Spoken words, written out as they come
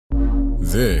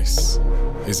This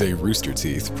is a Rooster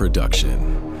Teeth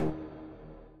production.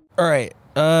 All right.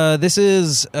 This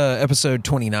is episode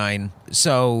 29.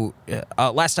 So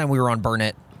last time we were on Burn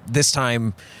It. This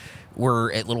time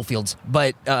we're at Littlefields.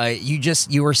 But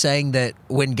you were saying that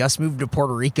when Gus moved to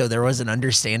Puerto Rico, there was an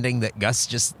understanding that Gus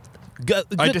just...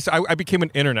 I became an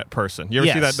internet person. You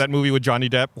ever see that movie with Johnny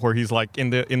Depp where he's like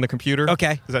in the computer?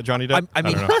 Okay. Is that Johnny Depp?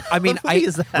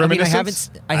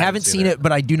 I haven't seen it,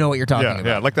 but I do know what you're talking about.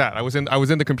 Yeah, like that. I was in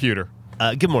the computer.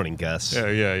 Good morning, Gus.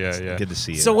 Yeah. Good to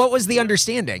see you. So what was the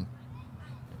understanding?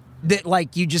 That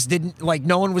like you just didn't like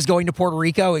no one was going to Puerto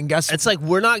Rico and Gus. It's like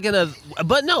we're not gonna.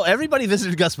 But no, everybody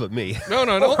visited Gus but me. No.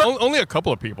 Only a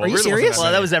couple of people. Are you serious?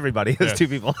 Well, that was everybody. It was two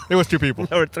people. It was two people.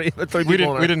 There were three people. We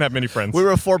didn't have many friends. We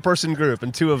were a 4-person group,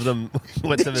 and two of them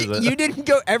went to visit. You didn't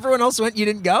go. Everyone else went. You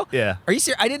didn't go. Yeah. Are you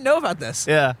serious? I didn't know about this.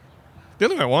 Yeah. They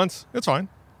only went once. It's fine.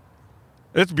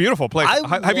 It's a beautiful place.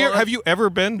 Have you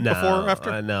ever been before or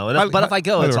after? No. But if I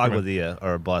go, it's Agua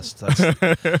or a bust.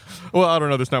 Well, I don't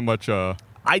know. There's not much.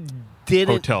 I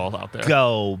didn't hotel out there.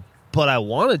 Go, but I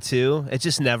wanted to. It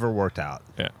just never worked out.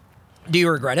 Yeah. Do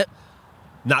you regret it?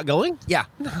 Not going? Yeah.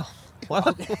 No. Why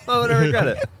would I regret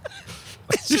it?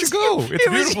 You should go. It's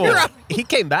beautiful. He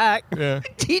came back. Yeah.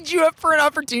 Teed you up for an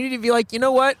opportunity to be like, you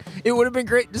know what? It would have been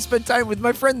great to spend time with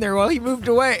my friend there while he moved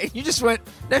away. And you just went,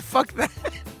 nah, fuck that.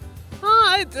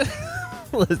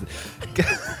 Listen.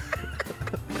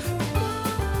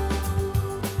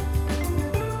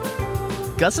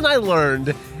 Gus and I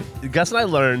learned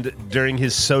during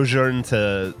his sojourn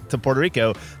to Puerto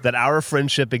Rico that our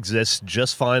friendship exists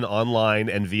just fine online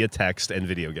and via text and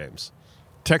video games.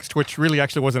 Text, which really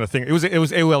actually wasn't a thing. It was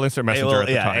AOL Instant Messenger at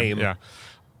the time. AIM.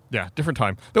 Yeah, different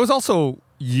time. There was also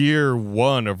year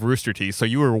one of Rooster Teeth, so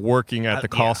you were working at the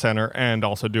call center and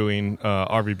also doing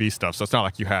RVB stuff. So it's not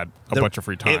like you had a bunch of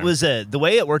free time. It was the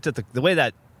way it worked the way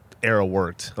that era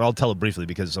worked. And I'll tell it briefly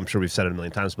because I'm sure we've said it a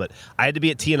million times. But I had to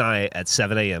be at TNI at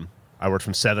 7 a.m. I worked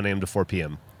from 7 a.m. to 4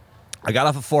 p.m. I got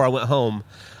off at 4. I went home.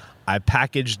 I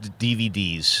packaged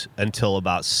DVDs until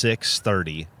about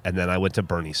 6:30, and then I went to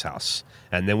Bernie's house.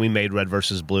 And then we made Red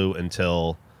vs. Blue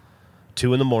until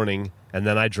 2 in the morning, and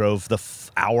then I drove the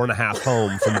hour and a half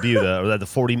home from Buda, or the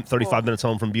 35 minutes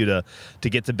home from Buda, to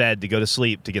get to bed, to go to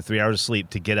sleep, to get 3 hours of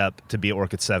sleep, to get up, to be at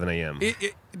work at 7 a.m.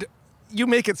 You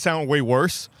make it sound way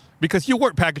worse, because you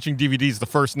weren't packaging DVDs the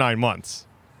first 9 months.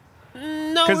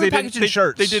 No, we were packaging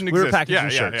shirts. They didn't exist. We were packaging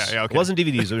shirts. Yeah, okay. It wasn't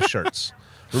DVDs, it was shirts.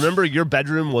 Remember, your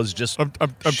bedroom was just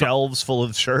shelves full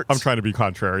of shirts? I'm trying to be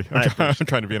contrary. I'm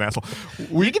trying to be an asshole.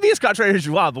 You can be as contrary as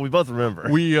you want, but we both remember.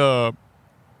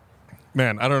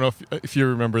 Man, I don't know if you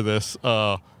remember this.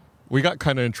 We got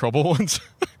kind of in trouble once.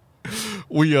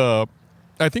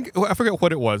 I forget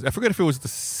what it was. I forget if it was the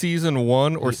season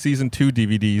 1 or season 2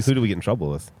 DVDs. Who did we get in trouble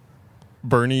with?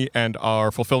 Bernie and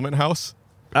our fulfillment house.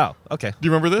 Oh, okay. Do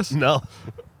you remember this? No.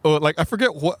 I forget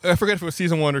if it was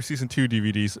season 1 or season 2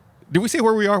 DVDs. Did we say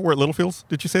where we are? We're at Littlefields?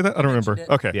 Did you say that? I don't remember.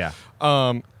 Okay. Yeah.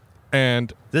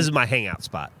 And this is my hangout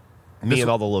spot. Me and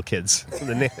all the little kids.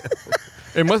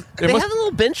 They have a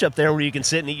little bench up there where you can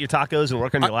sit and eat your tacos and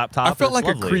work on your laptop. I felt like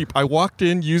a creep. I walked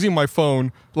in using my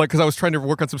phone, because I was trying to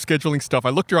work on some scheduling stuff. I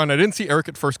looked around. I didn't see Eric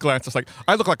at first glance. I was like,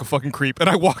 I look like a fucking creep. And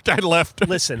I left.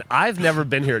 Listen, I've never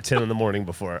been here at 10 in the morning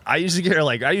before. I usually get here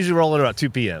I usually roll in about 2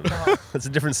 p.m. It's a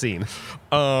different scene.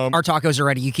 Our tacos are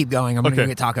ready. You keep going. I'm going to go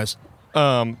get tacos.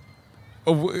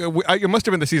 It must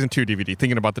have been the season 2 DVD,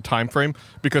 thinking about the time frame,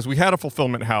 because we had a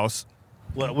fulfillment house.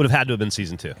 Well, it would have had to have been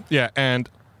season 2. Yeah, and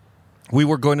we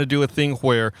were going to do a thing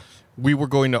where we were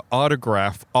going to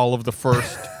autograph all of the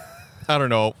first,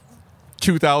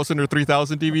 2,000 or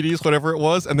 3,000 DVDs, whatever it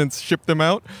was, and then ship them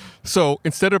out. So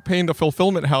instead of paying the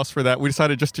fulfillment house for that, we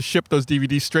decided just to ship those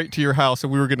DVDs straight to your house,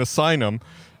 and we were going to sign them.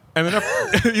 And then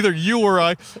either you or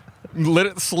I let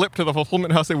it slip to the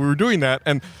fulfillment house that we were doing that,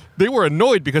 and they were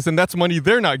annoyed because then that's money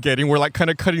they're not getting. We're kind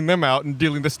of cutting them out and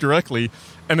dealing this directly.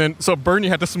 And then so Bernie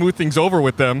had to smooth things over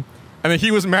with them. And then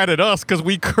he was mad at us because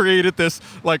we created this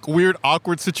weird,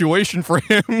 awkward situation for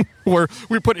him where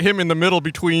we put him in the middle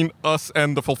between us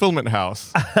and the fulfillment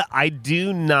house. I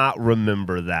do not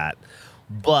remember that,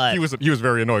 but he was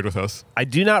very annoyed with us. I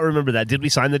do not remember that. Did we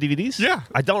sign the DVDs? Yeah.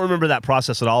 I don't remember that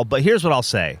process at all. But here's what I'll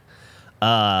say: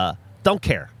 don't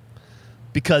care,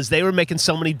 because they were making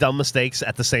so many dumb mistakes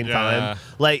at the same time.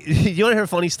 You want to hear a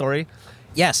funny story?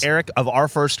 Yes, Eric, of our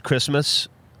first Christmas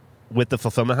with the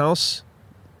fulfillment house.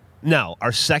 No,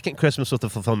 our second Christmas with the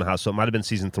fulfillment house, so it might have been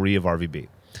season 3 of RVB.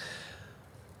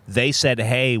 They said,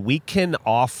 hey, we can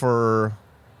offer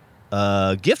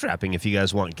gift wrapping if you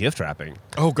guys want gift wrapping.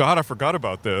 Oh God, I forgot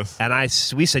about this. And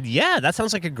we said, yeah, that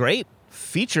sounds like a great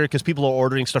feature because people are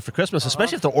ordering stuff for Christmas,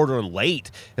 especially if they're ordering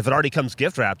late. If it already comes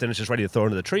gift wrapped and it's just ready to throw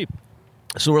into the tree.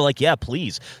 So we're like, yeah,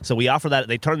 please. So we offer that.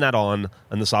 They turn that on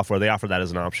in the software. They offer that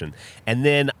as an option. And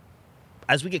then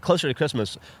as we get closer to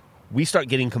Christmas, we start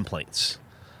getting complaints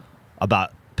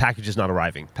about packages not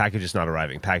arriving.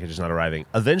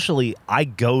 Eventually, I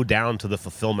go down to the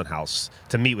fulfillment house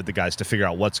to meet with the guys to figure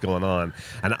out what's going on.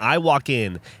 And I walk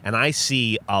in and I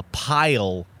see a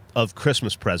pile of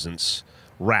Christmas presents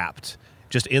wrapped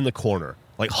just in the corner,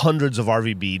 like hundreds of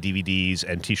RVB DVDs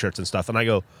and T-shirts and stuff. And I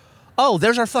go, oh,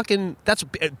 there's our fucking,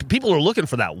 people are looking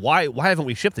for that. Why haven't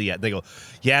we shipped it yet? And they go,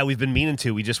 yeah, we've been meaning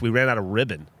to. We ran out of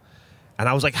ribbon. And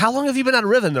I was like, how long have you been out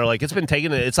of ribbon? They're like, it's been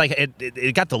taken. It's like,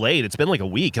 it got delayed. It's been like a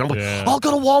week. And I'm like, I'll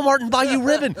go to Walmart and buy you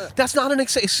ribbon. That's not an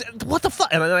what the fuck?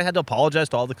 And then I had to apologize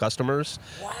to all the customers.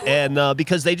 Wow. And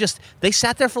because they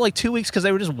sat there for like 2 weeks because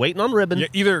they were just waiting on ribbon. Yeah,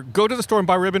 either go to the store and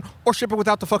buy ribbon or ship it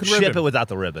without the fucking ribbon. Ship it without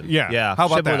the ribbon. Yeah. How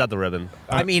about ship that? It without the ribbon.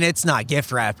 I mean, it's not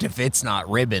gift wrapped if it's not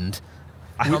ribboned.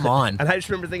 Come on. And I just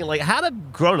remember thinking, like, how do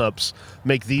grown-ups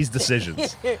make these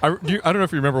decisions? I don't know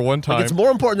if you remember one time. Like, it's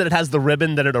more important that it has the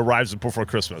ribbon than it arrives before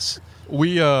Christmas.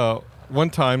 We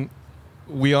one time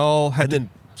we all had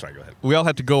sorry, go ahead. We all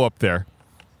had to go up there.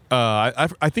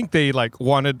 I think they like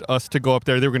wanted us to go up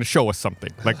there. They were going to show us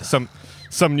something, like some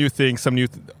new thing, some new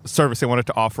service they wanted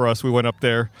to offer us. We went up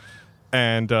there,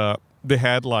 and they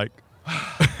had like.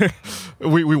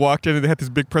 We walked in and they had this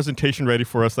big presentation ready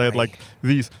for us. They had like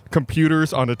these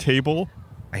computers on a table.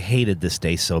 I hated this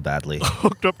day so badly.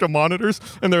 Hooked up to monitors,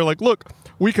 and they're like, look,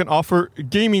 we can offer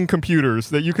gaming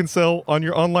computers that you can sell on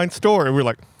your online store. And we're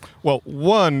like, well,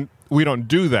 one, we don't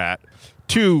do that.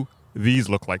 Two, these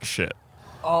look like shit.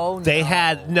 Oh, no. They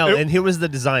had, and here was the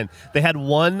design. They had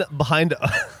one behind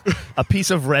a piece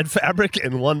of red fabric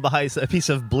and one behind a piece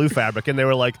of blue fabric. And they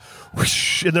were like,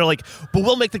 whoosh, and they're like, but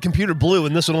we'll make the computer blue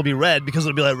and this one will be red because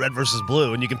it'll be like red versus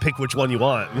blue and you can pick which one you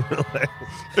want.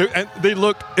 And it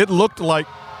looked like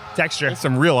texture.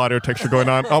 Some real audio texture going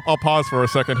on. I'll pause for a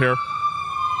second here.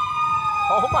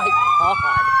 Oh my God.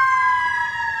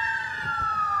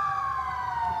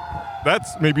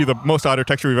 That's maybe the most audio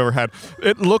texture we've ever had.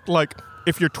 It looked like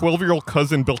if your 12-year-old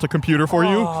cousin built a computer for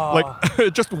you, like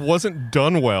it just wasn't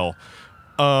done well.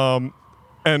 And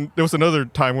there was another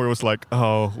time where it was like,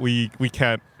 oh, we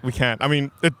can't. I mean,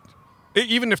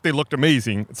 even if they looked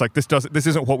amazing, it's like this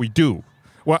isn't what we do.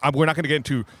 Well, we're not going to get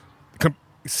into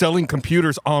selling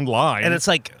computers online. And it's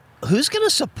like, who's going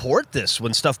to support this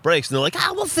when stuff breaks? And they're like,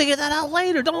 we'll figure that out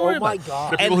later. Don't worry about it. Oh my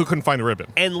God. The people who couldn't find the ribbon.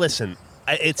 And listen,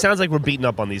 it sounds like we're beating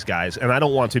up on these guys, and I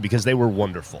don't want to because they were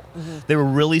wonderful. Mm-hmm. They were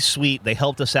really sweet. They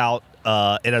helped us out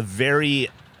in a very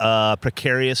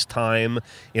precarious time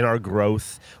in our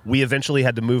growth. We eventually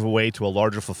had to move away to a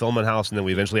larger fulfillment house, and then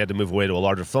we eventually had to move away to a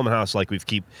larger fulfillment house like we've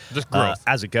keep just growth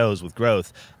as it goes with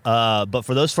growth. But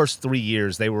for those first 3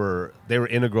 years, they were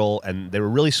integral, and they were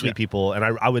really sweet people. And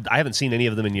I haven't seen any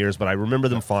of them in years, but I remember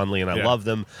them fondly, and I love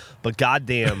them. But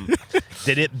goddamn,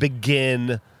 did it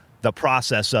begin the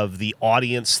process of the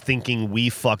audience thinking we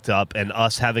fucked up and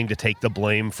us having to take the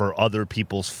blame for other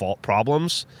people's fault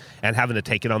problems and having to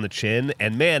take it on the chin.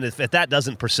 And man, if that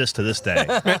doesn't persist to this day.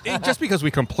 Man, just because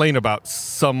we complain about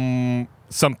something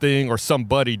or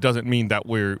somebody doesn't mean that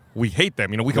we hate them.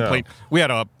 You know, we complain. No. We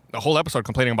had a whole episode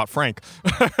complaining about Frank,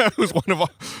 who's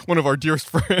one of our dearest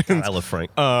friends. God, I love Frank.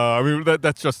 I mean,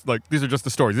 that's just like, these are just the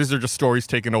stories. These are just stories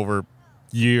taken over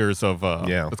years of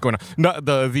what's going on.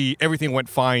 No, the everything went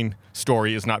fine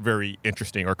story is not very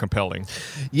interesting or compelling.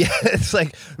 Yeah, it's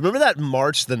like, remember that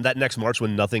March, then that next March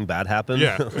when nothing bad happened?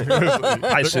 Yeah.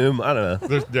 I assume. I don't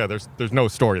know. There's no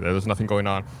story there. There's nothing going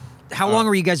on. How long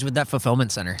were you guys with that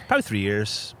fulfillment center? Probably 3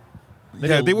 years.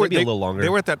 Maybe they were a little longer. They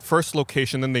were at that first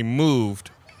location, then they moved.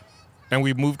 And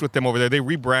we moved with them over there. They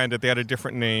rebranded. They had a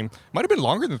different name. Might have been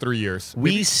longer than 3 years.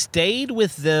 We stayed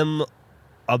with them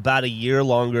about a year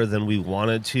longer than we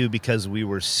wanted to because we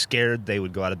were scared they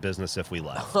would go out of business if we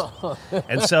left.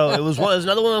 And so it was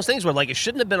another one of those things where, like, it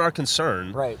shouldn't have been our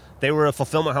concern. Right. They were a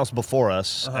fulfillment house before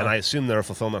us, and I assume they're a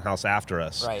fulfillment house after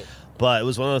us. Right. But it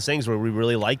was one of those things where we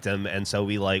really liked them, and so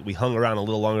we hung around a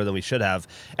little longer than we should have.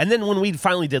 And then when we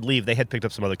finally did leave, they had picked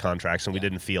up some other contracts, and we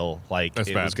didn't feel like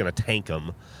it was going to tank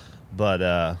them.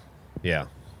 But, yeah.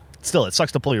 Still, it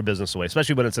sucks to pull your business away,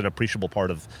 especially when it's an appreciable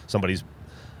part of somebody's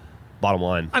bottom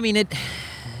line. I mean,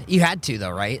 you had to,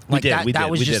 though, right? Like that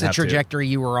was just the trajectory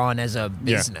you were on as a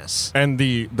business. Yeah. And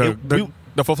the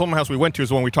fulfillment house we went to is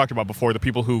the one we talked about before, the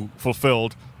people who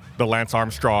fulfilled the Lance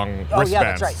Armstrong wristbands. Yeah,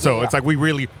 that's right. So it's like we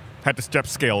really had to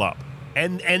scale up.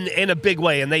 And in a big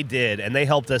way, and they did, and they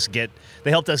helped us get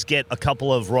a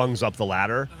couple of rungs up the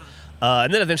ladder,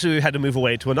 and then eventually we had to move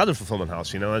away to another fulfillment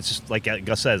house. It's just like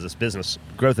Gus says, it's business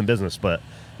growth in business. But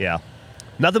yeah,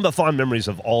 nothing but fond memories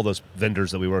of all those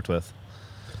vendors that we worked with.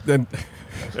 Then,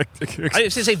 I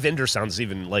used to say vendor sounds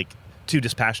even like too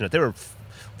dispassionate.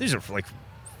 These are like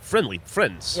friendly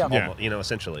friends, almost,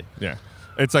 essentially. Yeah,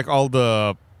 it's like all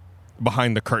the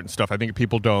behind the curtain stuff I think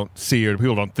people don't see or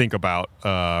people don't think about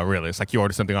really. It's like you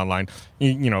order something online,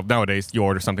 nowadays you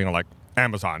order something on like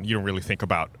Amazon, you don't really think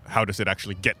about how does it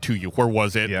actually get to you, where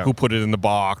was it, who put it in the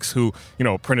box, who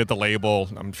printed the label.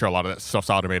 I'm sure a lot of that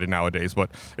stuff's automated nowadays, but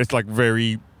it's like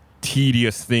very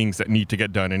tedious things that need to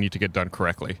get done and need to get done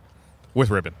correctly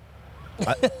with ribbon.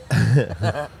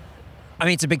 I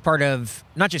mean, it's a big part of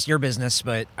not just your business,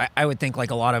 but I would think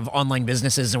like a lot of online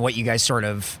businesses and what you guys sort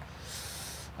of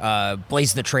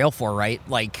blaze the trail for, right?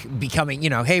 Like becoming,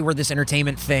 hey, we're this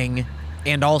entertainment thing,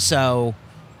 and also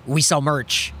we sell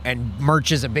merch, and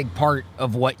merch is a big part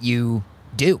of what you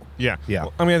do. Yeah. Yeah.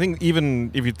 I mean, I think even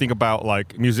if you think about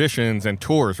like musicians and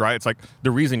tours, right? It's like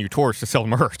the reason you tour is to sell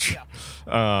merch.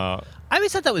 I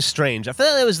always thought that was strange. I feel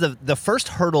like that was the first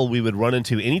hurdle we would run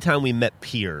into anytime we met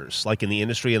peers, like in the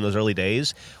industry in those early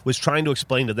days, was trying to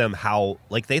explain to them how,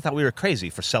 like, they thought we were crazy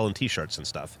for selling T-shirts and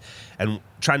stuff, and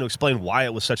trying to explain why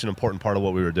it was such an important part of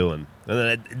what we were doing.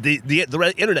 And then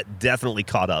the internet definitely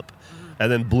caught up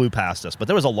and then blew past us. But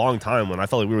there was a long time when I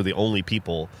felt like we were the only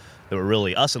people that were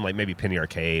really us and like maybe Penny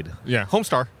Arcade. Yeah,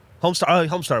 Homestar.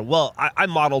 Homestar. Well, I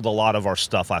modeled a lot of our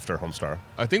stuff after Homestar.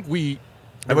 I think we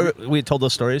had told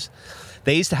those stories.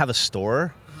 They used to have a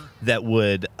store that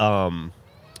would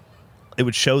it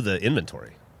would show the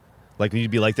inventory. Like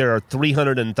you'd be like, there are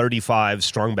 335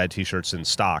 Strong Bad T-shirts in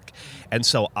stock, and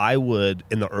so I would,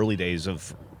 in the early days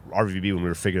of RVB when we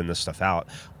were figuring this stuff out,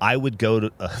 I would go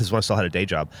to this is when I still had a day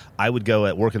job. I would go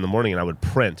at work in the morning and I would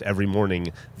print every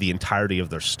morning the entirety of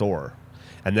their store.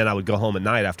 And then I would go home at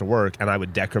night after work and I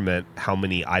would decrement how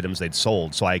many items they'd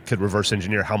sold so I could reverse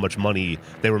engineer how much money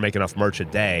they were making off merch a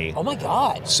day. Oh my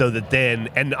God. So that then,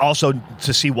 and also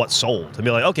to see what sold. And be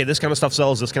like, okay, this kind of stuff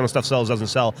sells, this kind of stuff sells, doesn't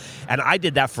sell. And I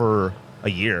did that for a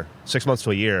year, 6 months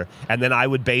to a year. And then I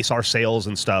would base our sales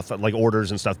and stuff, like orders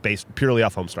and stuff, based purely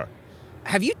off Homestar.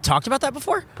 Have you talked about that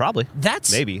before? Probably.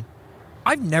 Maybe.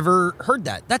 I've never heard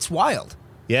that. That's wild.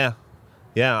 Yeah.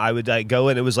 I would go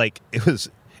and it was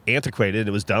antiquated,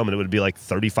 it was dumb, and it would be like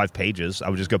 35 pages. I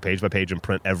would just go page by page and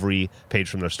print every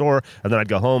page from their store, and then I'd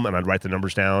go home and I'd write the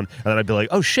numbers down, and then I'd be like,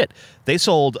 oh shit, they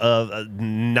sold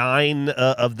 9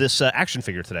 of this action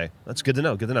figure today. That's good to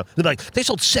know. They'd be like, they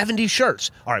sold 70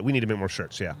 shirts. All right, we need to make more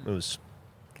shirts. Yeah, it was.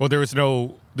 Well, there was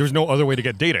no other way to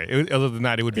get data. Other than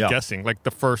that, it would be guessing. Like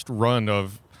the first run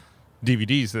of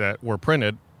DVDs that were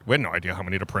printed, we had no idea how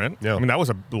many to print. Yeah. I mean, that was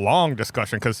a long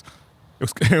discussion because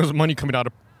it was money coming out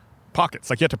of pockets.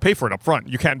 Like you had to pay for it up front.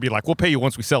 You can't be like, we'll pay you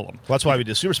once we sell them. Well, that's why we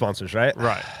did super sponsors, right?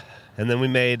 Right. And then we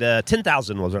made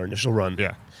 10,000 was our initial run.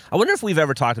 Yeah. I wonder if we've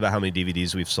ever talked about how many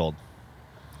DVDs we've sold.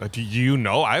 Do you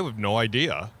know? I have no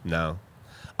idea. No.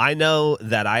 I know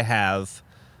that I have.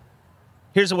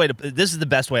 Here's a way to. This is the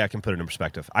best way I can put it in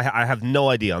perspective. I have no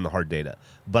idea on the hard data,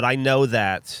 but I know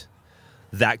that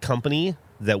company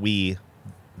the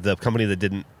company that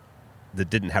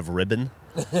didn't have ribbon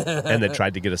and that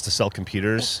tried to get us to sell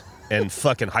computers and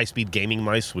fucking high-speed gaming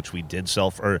mice, which we did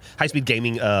sell or high-speed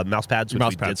gaming mouse pads, which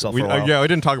we did sell for a while. Yeah, we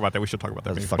didn't talk about that. We should talk about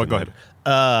that. But go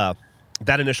ahead.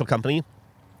 That initial company,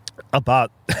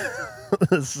 about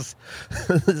this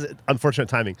is unfortunate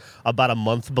timing. About a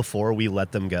month before we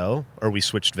let them go, or we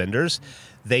switched vendors,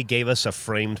 they gave us a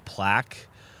framed plaque.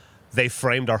 They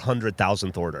framed our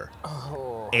 100,000th order.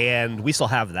 Oh. And we still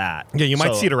have that. Yeah, you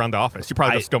might see it around the office. You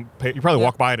probably just don't pay. You probably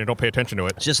walk by it and don't pay attention to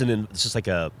it. It's just like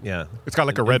a It's got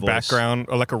like a red background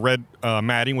or like a red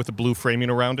matting with a blue framing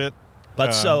around it.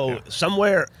 But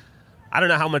somewhere, I don't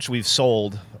know how much we've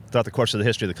sold throughout the course of the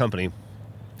history of the company.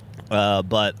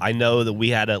 But I know that we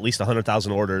had at least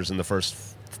 100,000 orders in the first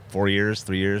 3 years.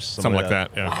 Something like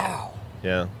that. Yeah. Wow.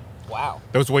 Yeah. Wow.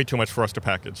 That was way too much for us to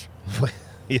package.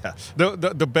 Yeah.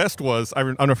 The best was, I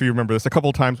don't know if you remember this, a couple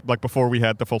of times, like before we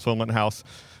had the fulfillment house,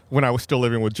 when I was still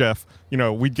living with Jeff,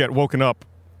 we'd get woken up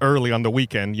early on the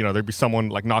weekend. There'd be someone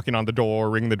like knocking on the door,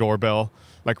 ringing the doorbell,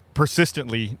 like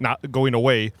persistently not going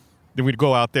away. Then we'd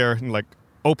go out there and like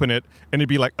open it, and it'd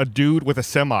be like a dude with a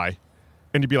semi,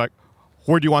 and he'd be like,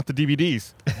 where do you want the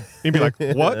DVDs? He'd be like,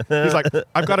 what? He's like,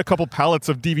 I've got a couple pallets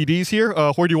of DVDs here.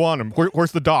 Where do you want them?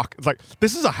 Where's the dock? It's like,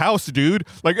 this is a house, dude.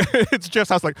 Like, it's Jeff's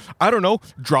house. Like, I don't know.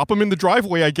 Drop them in the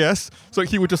driveway, I guess. So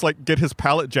he would just like get his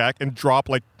pallet jack and drop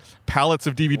like pallets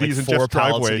of DVDs Like in 4 Jeff's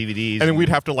pallets driveway. of DVDs. And then we'd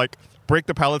have to like break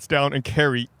the pallets down and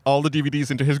carry all the DVDs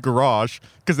into his garage,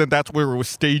 because then that's where it was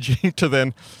staging to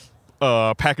then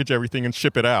package everything and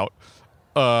ship it out.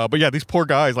 But yeah, these poor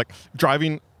guys like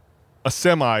driving a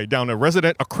semi down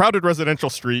a crowded residential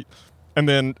street, and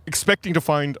then expecting to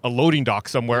find a loading dock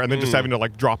somewhere, and then just having to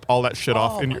like drop all that shit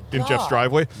off in Jeff's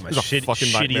driveway. My It was a fucking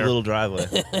shitty nightmare. little driveway.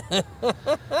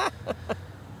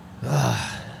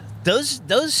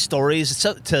 Those stories,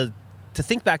 to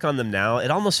think back on them now,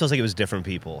 it almost feels like it was different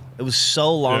people. It was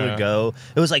so long Yeah. ago.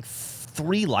 It was like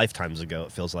 3 lifetimes ago,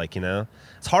 it feels like,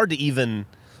 It's hard to even...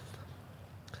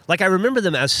 Like, I remember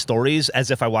them as stories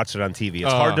as if I watched it on TV.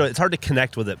 It's hard to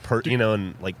connect with it,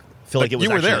 and like feel like it was you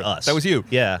were actually there. us. That was you.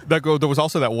 Yeah. There was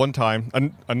also that one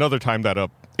time, another time that a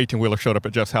 18-wheeler showed up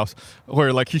at Jeff's house,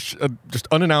 where like he just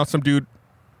unannounced, some dude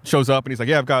shows up and he's like,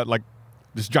 yeah, I've got like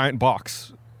this giant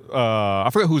box. I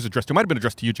forget who it was addressed to. It might have been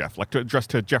addressed to you, Jeff. Like addressed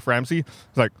to Jeff Ramsey.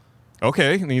 It's like,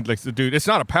 okay, and he like, dude, it's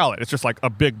not a pallet. It's just like a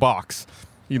big box.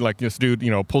 He like this dude,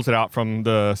 pulls it out from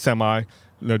the semi.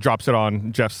 Drops it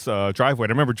on Jeff's driveway.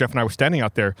 And I remember Jeff and I were standing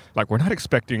out there, like, we're not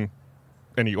expecting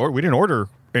we didn't order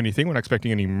anything. We're not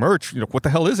expecting any merch. What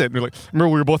the hell is it? And we're like,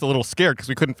 remember, we were both a little scared because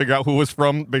we couldn't figure out who it was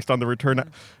from based on the return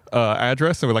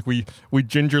address. So we're like, we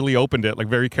gingerly opened it, like,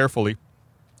 very carefully.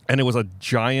 And it was a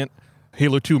giant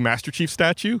Halo 2 Master Chief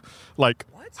statue. Like,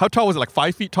 how tall was it? Like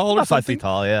 5 feet tall or About 5 something? feet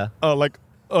tall, yeah. Like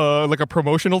a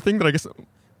promotional thing that I guess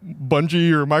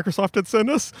Bungie or Microsoft had sent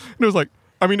us. And it was like,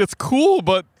 I mean, it's cool,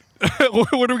 but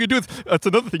what are we gonna do? That's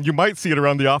another thing. You might see it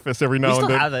around the office every now and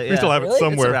then. Have it, yeah. We still have Really? it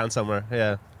somewhere. It's around somewhere,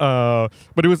 yeah.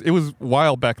 But it was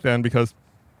wild back then, because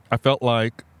I felt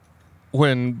like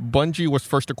when Bungie was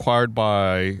first acquired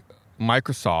by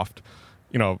Microsoft,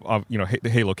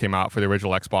 Halo came out for the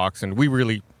original Xbox, and we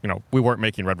really, we weren't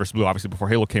making Red vs. Blue obviously before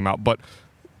Halo came out, but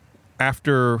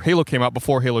after Halo came out,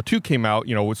 before Halo 2 came out,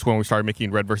 it's when we started making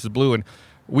Red vs. Blue, and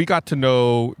we got to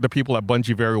know the people at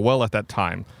Bungie very well at that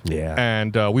time. Yeah.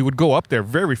 And we would go up there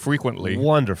very frequently.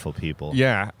 Wonderful people.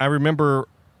 Yeah. I remember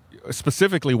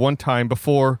specifically one time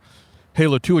before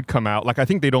Halo 2 had come out, like I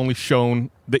think they'd only shown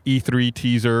the E3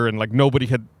 teaser, and like nobody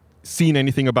had seen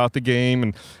anything about the game,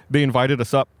 and they invited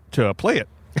us up to play it.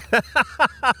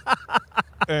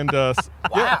 And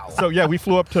Wow. we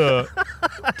flew up to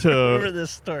Remember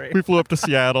this story. we flew up to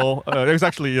Seattle. It was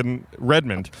actually in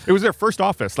Redmond. It was their first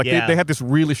office. Like Yeah. they had this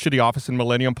really shitty office in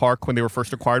Millennium Park when they were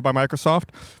first acquired by Microsoft.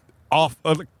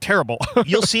 Terrible.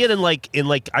 You'll see it in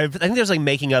I think there's like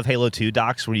making of Halo 2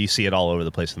 docs where you see it all over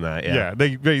the place in that. Yeah.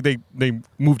 Yeah, they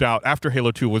moved out after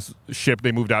Halo 2 was shipped.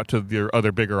 They moved out to their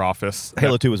other bigger office.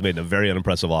 Halo 2 was made in a very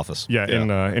unimpressive office. Yeah,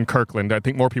 in Kirkland. I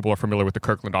think more people are familiar with the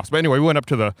Kirkland office. But anyway, we went up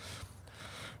to the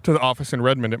office in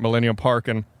Redmond at Millennium Park,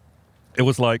 and it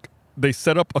was like they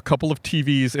set up a couple of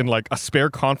TVs in like a spare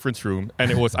conference room,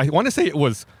 and it was I want to say it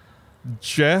was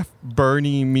Jeff,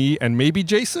 Bernie, me, and maybe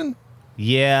Jason.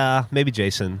 Yeah, maybe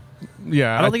Jason.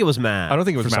 Yeah, I don't think it was Matt. I don't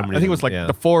think it was for Matt. some I think it was like reason.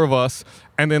 the 4 of us,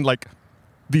 and then like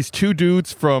these 2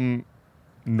 dudes from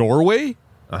Norway.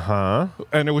 Uh-huh.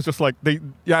 And it was just like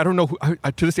I don't know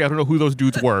to this day I don't know who those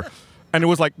dudes were. And it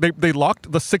was like they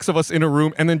locked the 6 of us in a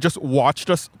room and then just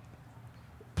watched us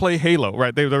play Halo,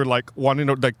 right? They were like wanting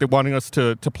us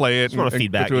to play it, want and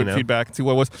feedback, do feedback and see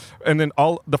what it was. And then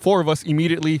all the 4 of us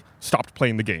immediately stopped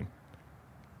playing the game.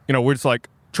 We're just like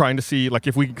trying to see like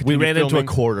if we could We ran into a filming.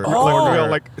 corner. We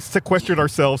like sequestered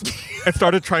ourselves and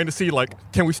started trying to see like,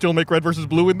 can we still make Red versus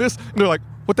Blue in this? And they're like,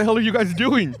 what the hell are you guys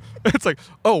doing? It's like,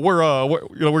 oh, we're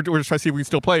just trying to see if we can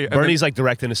still play. And Bernie's like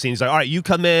directing the scene. He's like, all right, you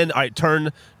come in. All right,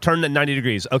 turn at 90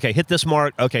 degrees. Okay, hit this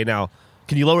mark. Okay, now,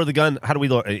 can you lower the gun? How do we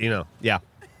lower? Yeah.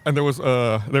 And there was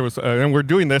and we're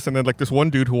doing this, and then like this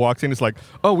one dude who walks in is like,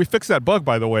 oh, we fixed that bug,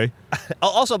 by the way.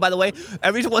 Also, by the way,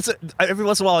 every once in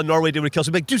a while, a Norway dude would kill.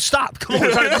 So like, dude, stop! Come on,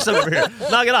 we're trying to do something over here.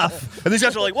 Knock it off. And these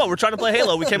guys are like, whoa, we're trying to play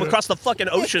Halo. We came across the fucking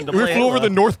ocean to We play flew over Halo.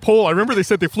 the North Pole. I remember they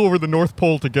said they flew over the North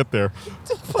Pole to get there.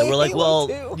 And we're like,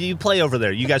 well, you play over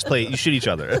there. You guys play. You shoot each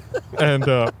other.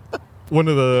 And one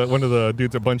of the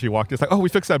dudes at Bungie walked in. It's like, oh, we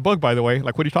fixed that bug, by the way.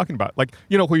 Like, what are you talking about? Like,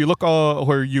 where you look,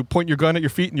 where you point your gun at your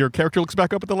feet and your character looks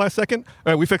back up at the last second.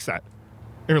 We fixed that.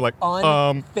 And we're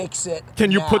like, fix it.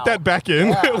 can you put that back in?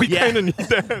 Yeah. We Yeah. kind of need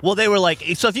that. Well, they were like,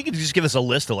 so if you could just give us a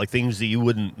list of like things that you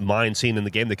wouldn't mind seeing in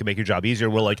the game that could make your job easier.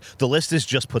 And we're like, the list is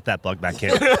just put that bug back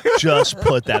in. Just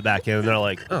put that back in. And they're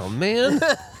like, oh man,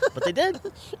 but they did.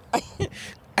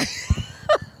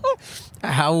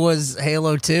 How was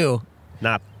Halo 2?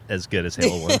 Not as good as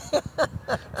Halo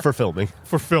 1 for filming.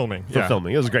 For filming. For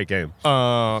filming. It was a great game.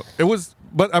 It was,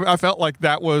 but I felt like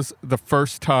that was the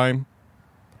first time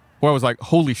where I was like,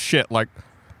 holy shit, like,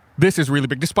 this is really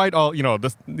big. Despite all,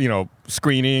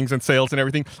 screenings and sales and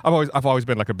everything, I've always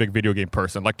been like a big video game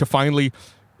person. Like, to finally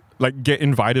like get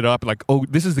invited up, like, oh,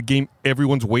 this is the game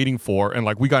everyone's waiting for, and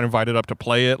like we got invited up to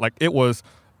play it. Like, it was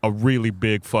a really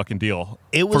big fucking deal.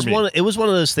 It was for me. one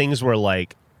of those things where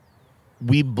like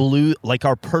we blew, like,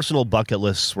 our personal bucket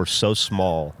lists were so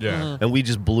small, and we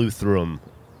just blew through them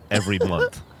every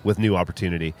month with new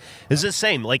opportunity. It's the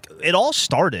same. Like, it all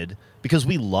started because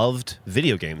we loved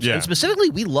video games. Yeah. And specifically,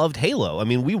 we loved Halo. I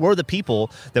mean, we were the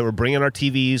people that were bringing our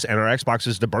TVs and our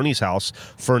Xboxes to Bernie's house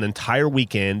for an entire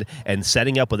weekend and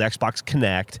setting up with Xbox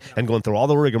Connect and going through all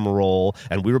the rigmarole.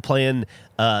 And we were playing,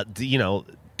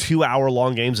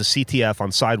 2-hour-long games of CTF on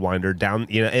Sidewinder down,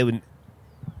 and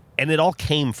it all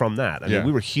came from that. I mean,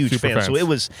 we were huge fans. So it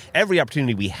was every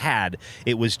opportunity we had,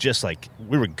 it was just like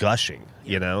we were gushing,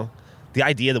 The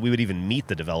idea that we would even meet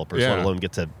the developers, let alone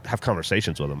get to have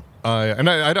conversations with them. And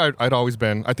I'd always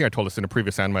been, I think I told this in a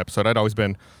previous Anima episode, I'd always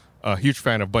been a huge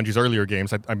fan of Bungie's earlier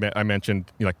games. I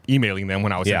mentioned like emailing them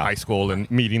when I was in high school and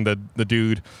meeting the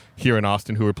dude here in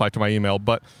Austin who replied to my email.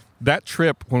 But that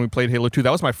trip when we played Halo 2,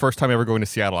 that was my first time ever going to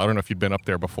Seattle. I don't know if you'd been up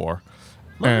there before.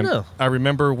 I don't know. I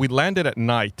remember we landed at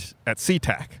night at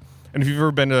SeaTac. And if you've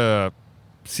ever been to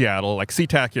Seattle, like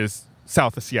SeaTac is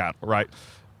south of Seattle, right?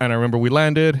 And I remember we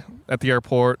landed at the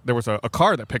airport. There was a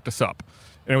car that picked us up.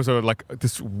 And it was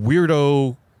this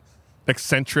weirdo,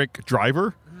 eccentric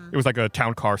driver. It was like a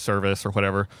town car service or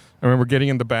whatever. I remember getting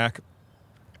in the back.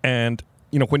 And,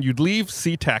 when you'd leave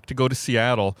SeaTac to go to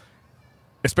Seattle,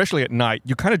 especially at night,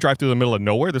 you kind of drive through the middle of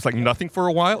nowhere. There's like nothing for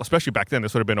a while, especially back then.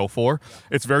 This would have been 2004.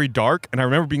 It's very dark. And I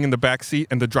remember being in the back seat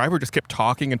and the driver just kept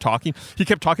talking and talking. He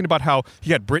kept talking about how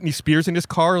he had Britney Spears in his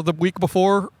car the week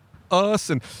before us.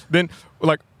 And then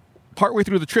like partway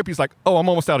through the trip, he's like, oh, I'm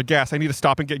almost out of gas. I need to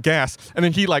stop and get gas. And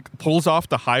then he like pulls off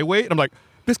the highway. And I'm like,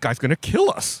 this guy's going to kill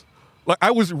us. Like,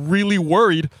 I was really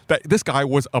worried that this guy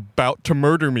was about to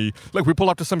murder me. Like, we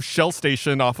pull up to some Shell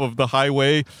station off of the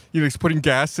highway. He's putting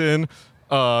gas in.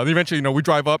 Then eventually, we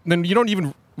drive up. And then you don't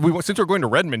even, since we're going to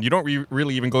Redmond, you don't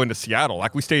really even go into Seattle.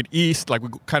 Like, we stayed east. Like, we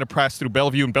kind of passed through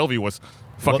Bellevue, and Bellevue was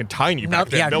fucking tiny back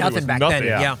then. Yeah, Bellevue nothing was back nothing.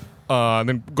 then. Yeah. And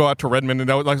then go out to Redmond,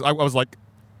 and I was like,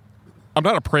 I'm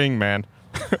not a praying man.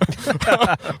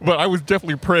 But I was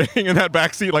definitely praying in that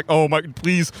backseat, like, oh my,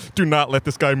 please do not let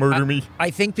this guy murder me.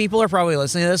 I think people are probably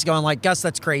listening to this going like, Gus,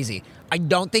 that's crazy. I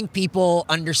don't think people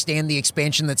understand the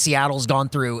expansion that Seattle's gone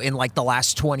through in like the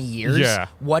last 20 years. Yeah.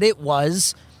 What it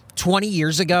was 20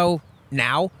 years ago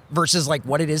now versus like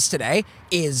what it is today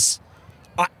is,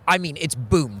 I mean, it's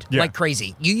boomed like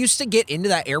crazy. You used to get into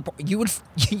that airport,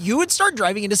 you would start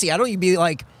driving into Seattle, you'd be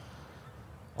like,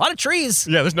 a lot of trees.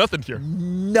 Yeah, there's nothing here.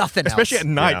 Nothing Especially else. at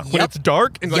night when it's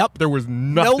dark and like, there was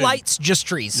nothing. No lights, just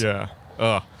trees. Yeah.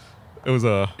 It was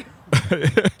a...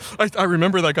 I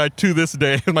remember that guy to this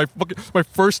day. My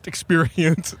first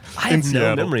experience in Seattle. I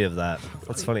have no memory of that.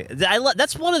 That's funny.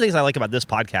 That's one of the things I like about this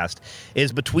podcast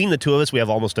is between the two of us, we have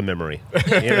almost a memory.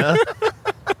 There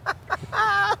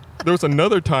was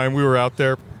another time we were out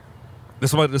there.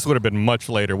 This would have been much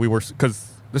later. We were... because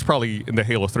this is probably in the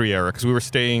Halo 3 era, because we were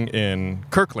staying in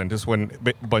Kirkland. This is when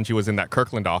Bungie was in that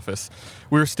Kirkland office.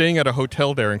 We were staying at a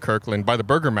hotel there in Kirkland by the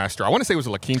Burger Master. I want to say it was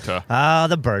La Quinta. Ah,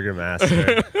 the Burger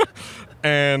Master.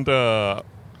 And I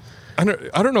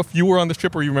don't know if you were on this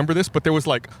trip or you remember this, but there was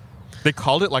like, they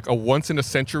called it like a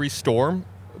once-in-a-century storm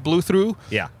blew through.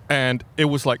 Yeah. And it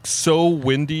was like so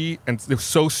windy and it was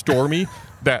so stormy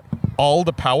that all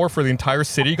the power for the entire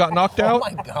city got knocked out.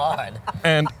 Oh my God.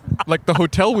 And like the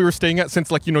hotel we were staying at,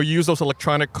 since like, you use those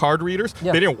electronic card readers,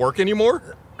 they didn't work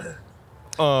anymore.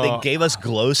 They gave us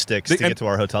glow sticks to get to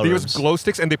our hotel rooms. They gave us glow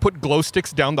sticks, and they put glow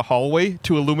sticks down the hallway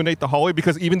to illuminate the hallway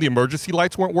because even the emergency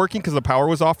lights weren't working because the power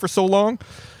was off for so long.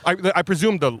 I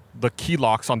presume the key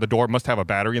locks on the door must have a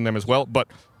battery in them as well, but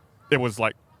it was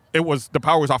like, the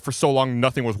power was off for so long,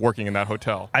 nothing was working in that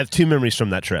hotel. I have two memories from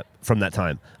that trip, from that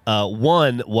time.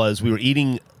 One was we were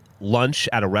eating lunch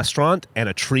at a restaurant and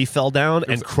a tree fell down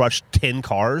and crushed 10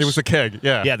 cars. It was a keg,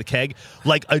 yeah. Yeah, the keg.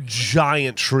 Like a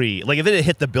giant tree. Like if it had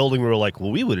hit the building, we were like,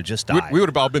 well, we would have just died. We would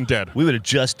have all been dead. We would have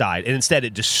just died. And instead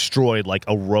it destroyed like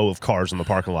a row of cars in the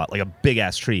parking lot, like a big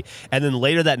ass tree. And then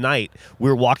later that night, we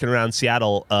were walking around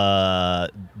Seattle,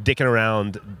 dicking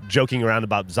around, joking around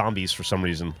about zombies for some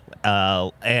reason. I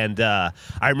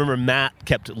remember Matt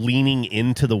kept leaning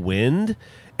into the wind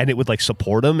and it would like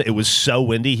support him. It was so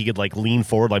windy he could like lean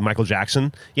forward like Michael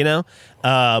Jackson,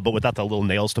 but without the little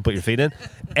nails to put your feet in.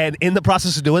 And in the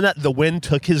process of doing that, the wind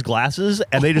took his glasses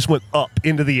and they just went up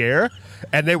into the air,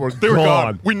 and they were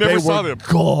gone. We never saw them.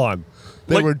 Gone.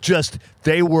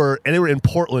 They were in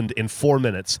Portland in 4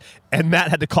 minutes, and Matt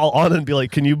had to call on and be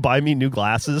like, "Can you buy me new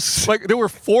glasses?" Like, there were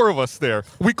 4 of us there.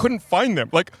 We couldn't find them.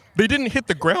 Like, they didn't hit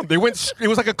the ground. They went. It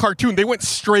was like a cartoon. They went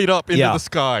straight up into the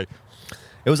sky.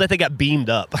 It was like they got beamed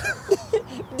up.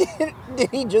 Did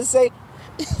he just say,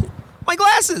 "My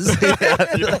glasses"?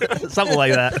 Something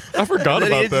like that. I forgot He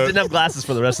about just that. didn't have glasses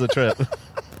for the rest of the trip.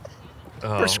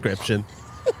 Prescription.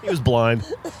 He was blind.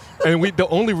 And the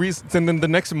only reason, and then the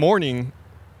next morning,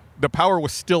 the power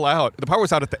was still out. The power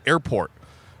was out at the airport.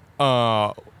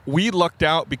 We lucked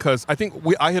out because I think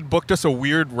I had booked us a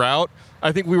weird route.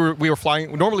 I think we were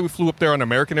flying. Normally we flew up there on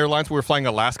American Airlines. We were flying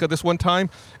Alaska this one time,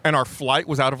 and our flight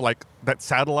was out of like that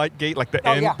satellite gate, like the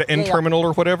N terminal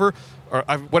or whatever, or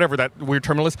whatever that weird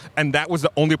terminal is. And that was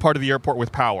the only part of the airport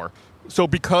with power. So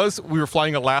because we were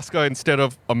flying Alaska instead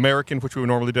of American, which we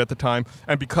normally did at the time,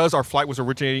 and because our flight was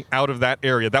originating out of that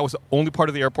area, that was the only part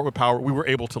of the airport with power, we were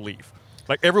able to leave.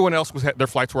 Like everyone else their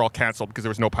flights were all canceled because there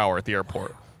was no power at the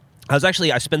airport. I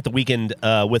spent the weekend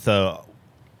with a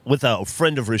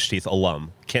friend of Rooster Teeth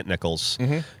alum, Kent Nichols,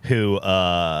 who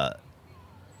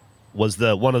was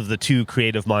one of the 2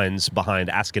 creative minds behind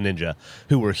Ask a Ninja,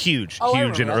 who were huge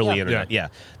in early internet. Yeah,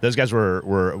 those guys were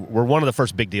one of the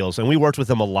first big deals, and we worked with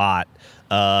them a lot.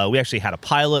 We actually had a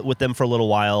pilot with them for a little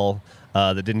while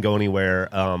that didn't go anywhere,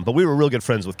 but we were real good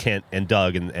friends with Kent and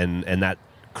Doug and that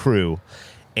crew.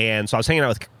 And so I was hanging out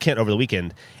with Kent over the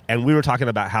weekend, and we were talking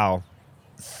about how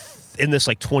in this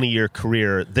like 20-year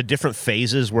career, the different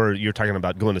phases where you're talking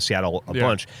about going to Seattle a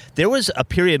bunch. There was a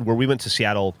period where we went to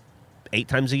Seattle 8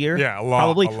 times a year. Yeah, a lot.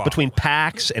 Probably a lot. between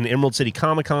PAX and Emerald City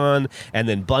Comic Con, and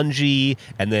then Bungie,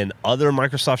 and then other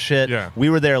Microsoft shit. Yeah. We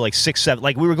were there like 6, 7.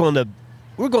 Like we were going to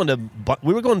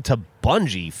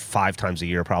Bungie 5 times a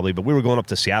year probably, but we were going up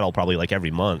to Seattle probably like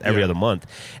every other month.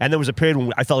 And there was a period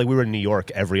when I felt like we were in New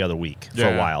York every other week for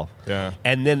a while. Yeah.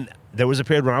 And then there was a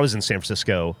period when I was in San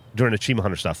Francisco during Achievement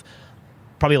Hunter stuff,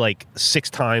 probably like 6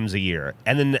 times a year.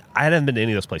 And then I hadn't been to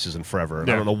any of those places in forever. And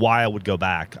I don't know why I would go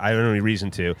back. I don't have any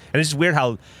reason to. And it's just weird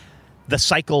how the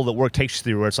cycle that work takes you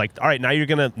through, where it's like, all right, now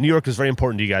New York is very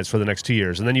important to you guys for the next 2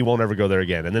 years, and then you won't ever go there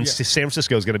again. And then San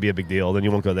Francisco is going to be a big deal, then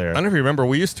you won't go there. I don't know if you remember,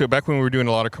 we used to, back when we were doing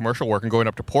a lot of commercial work and going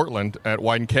up to Portland at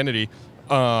Wyden Kennedy,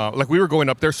 like we were going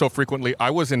up there so frequently,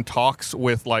 I was in talks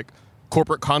with like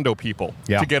corporate condo people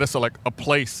to get us a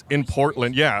place in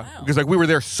Portland. Yeah, because like we were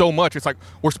there so much. It's like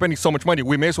we're spending so much money.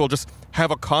 We may as well just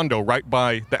have a condo right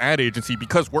by the ad agency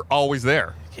because we're always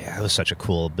there. Yeah, it was such a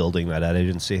cool building, that ad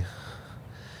agency.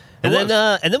 And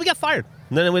then we got fired.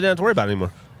 And then we didn't have to worry about it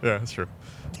anymore. Yeah, that's true.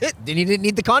 Then you didn't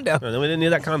need the condo. And then we didn't need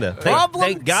that condo. Problem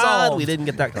Thank God solved. we didn't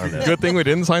get that condo. Good thing we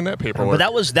didn't sign that paperwork. But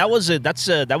that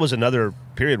was another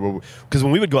period where, because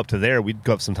when we would go up to there, we'd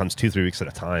go up sometimes 2-3 weeks at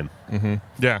a time. Mm-hmm.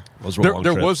 Yeah, those were long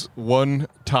there trips. was one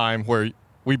time where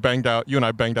we banged out. You and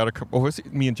I banged out was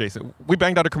it me and Jason? We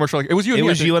banged out a commercial. It was you. And It me,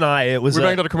 was you and I. It was we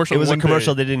banged out a commercial. It was a one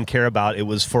commercial day. they didn't care about. It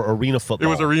was for arena football. It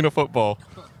was arena football.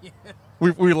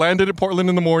 We landed in Portland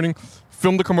in the morning,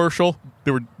 filmed the commercial.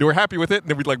 They were happy with it, and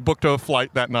then we booked a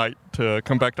flight that night to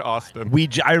come back to Austin.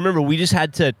 I remember we just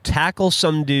had to tackle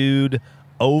some dude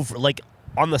over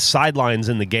on the sidelines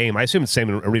in the game. I assume it's the same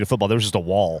in arena football. There was just a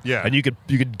wall, and you could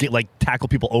get tackle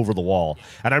people over the wall.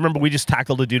 And I remember we just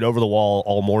tackled a dude over the wall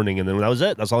all morning, and then that was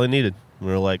it. That's all I needed.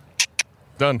 We were like,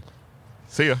 done.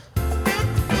 See ya.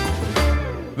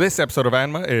 This episode of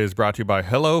Anma is brought to you by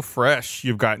HelloFresh.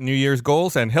 You've got New Year's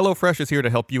goals, and HelloFresh is here to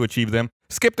help you achieve them.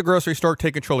 Skip the grocery store,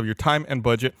 take control of your time and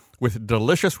budget with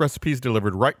delicious recipes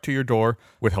delivered right to your door.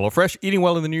 With HelloFresh, eating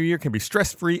well in the new year can be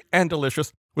stress-free and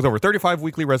delicious. With over 35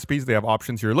 weekly recipes, they have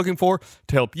options you're looking for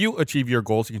to help you achieve your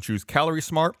goals. You can choose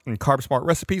calorie-smart and carb-smart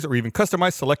recipes, or even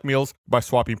customize select meals by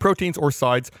swapping proteins or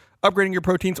sides, upgrading your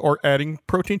proteins, or adding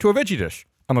protein to a veggie dish.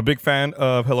 I'm a big fan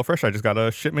of HelloFresh. I just got a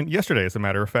shipment yesterday, as a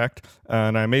matter of fact,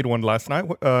 and I made one last night.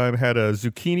 I had a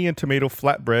zucchini and tomato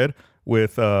flatbread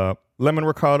with lemon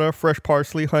ricotta, fresh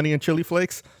parsley, honey, and chili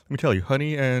flakes. Let me tell you,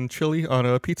 honey and chili on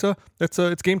a pizza,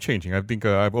 it's game-changing. I think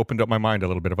I've opened up my mind a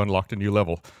little bit. I've unlocked a new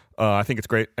level. I think it's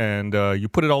great, and you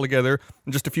put it all together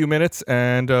in just a few minutes,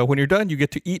 and when you're done, you get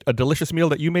to eat a delicious meal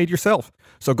that you made yourself.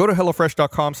 So go to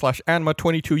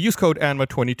HelloFresh.com/ANMA22. Use code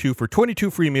ANMA22 for 22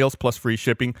 free meals plus free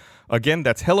shipping. Again,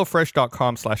 that's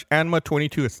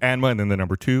HelloFresh.com/ANMA22. It's ANMA and then the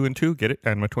number 2 and 2. Get it?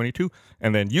 ANMA22.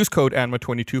 And then use code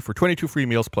ANMA22 for 22 free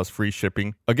meals plus free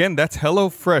shipping. Again, that's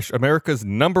HelloFresh, America's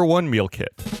 #1 meal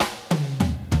kit.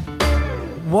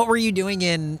 What were you doing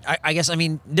in? I guess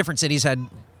different cities had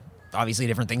obviously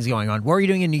different things going on. What were you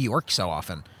doing in New York so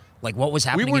often? Like, what was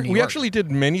happening in New York? We actually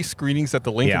did many screenings at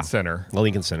the Lincoln Center. The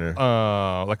Lincoln Center.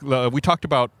 We talked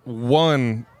about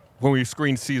one when we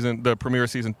screened the premiere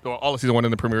season, all of season 1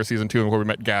 and the premiere season 2, where we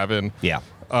met Gavin. Yeah.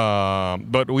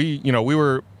 But we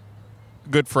were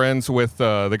good friends with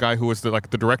the guy who was the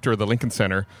director of the Lincoln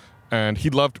Center, and he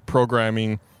loved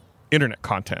programming internet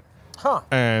content. Huh.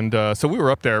 And so we were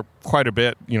up there quite a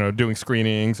bit, doing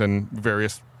screenings and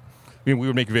various. We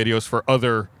would make videos for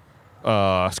other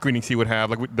screenings he would have,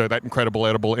 like that incredible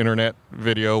edible internet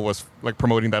video was like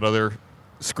promoting that other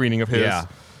screening of his.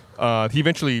 Yeah. He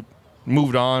eventually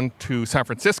moved on to San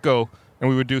Francisco, and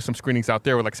we would do some screenings out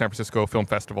there with like San Francisco Film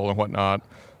Festival and whatnot.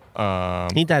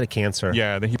 He died of cancer.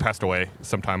 Yeah, then he passed away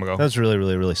some time ago. That was really,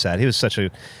 really, really sad. He was such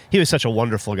a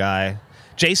wonderful guy.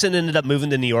 Jason ended up moving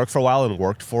to New York for a while and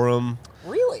worked for him.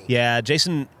 Really? Yeah,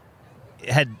 Jason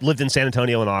had lived in San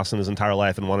Antonio and Austin his entire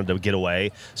life and wanted to get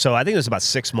away. So I think it was about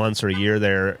 6 months or a year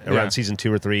there around season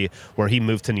 2 or 3 where he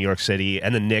moved to New York City.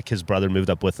 And then Nick, his brother,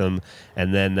 moved up with him.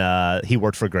 And then he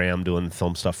worked for Graham doing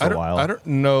film stuff for a while. I don't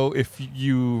know if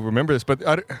you remember this, but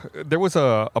there was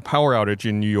a power outage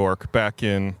in New York back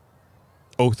in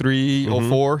 03,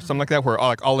 04, something like that, where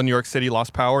all of New York City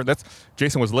lost power.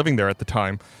 Jason was living there at the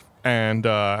time. And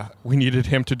we needed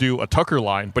him to do a Tucker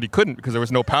line, but he couldn't because there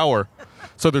was no power.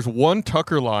 So there's one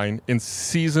Tucker line in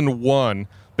season 1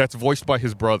 that's voiced by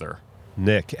his brother,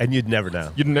 Nick, and you'd never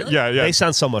know. Yeah. They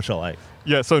sound so much alike.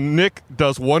 Yeah, so Nick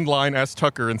does one line as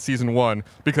Tucker in season 1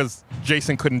 because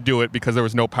Jason couldn't do it because there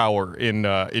was no power in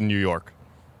New York.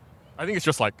 I think it's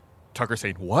just like Tucker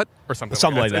saying "what" or something.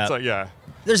 Something like that. It's like, yeah.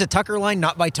 There's a Tucker line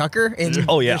not by Tucker in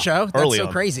the show. That's early so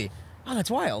on. crazy. Oh,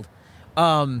 that's wild.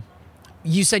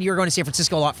 You said you were going to San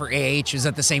Francisco a lot for AH. Is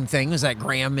that the same thing? Was that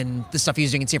Graham and the stuff he was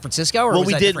doing in San Francisco? Or Well, was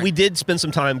we that did. different? We did spend some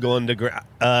time going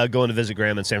to visit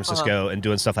Graham in San Francisco and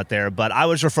doing stuff out there. But I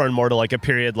was referring more to like a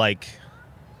period like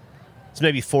it's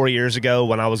maybe 4 years ago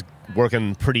when I was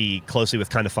working pretty closely with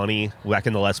Kind of Funny back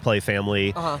in the Let's Play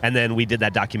family, and then we did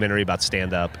that documentary about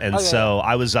stand up, and so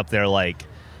I was up there like.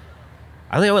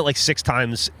 I think I went like 6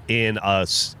 times in a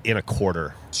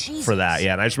quarter for that.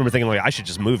 Yeah, and I just remember thinking like I should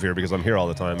just move here because I'm here all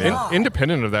the time. Yeah.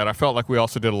 Independent of that, I felt like we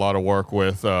also did a lot of work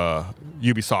with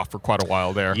Ubisoft for quite a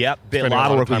while there. Yep, a Spending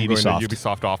lot of work with time going Ubisoft. to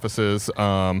Ubisoft offices.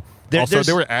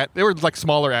 There were like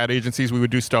smaller ad agencies we would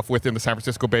do stuff with in the San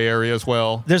Francisco Bay Area as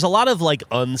well. There's a lot of like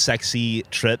unsexy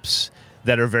trips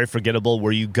that are very forgettable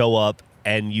where you go up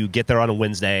and you get there on a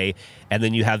Wednesday and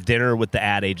then you have dinner with the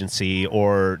ad agency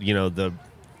or the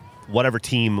whatever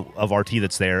team of RT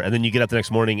that's there, and then you get up the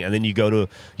next morning and then you go to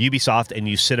Ubisoft and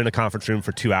you sit in a conference room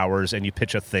for 2 hours and you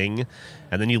pitch a thing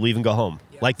and then you leave and go home.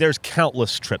 Like there's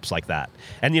countless trips like that,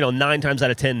 and 9 times out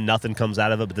of 10 nothing comes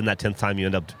out of it, but then that 10th time you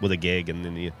end up with a gig, and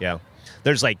then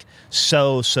there's like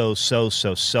so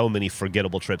many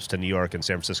forgettable trips to New York and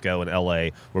San Francisco and LA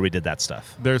where we did that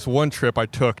stuff. There's one trip I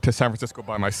took to San Francisco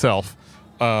by myself.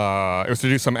 It was to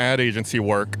do some ad agency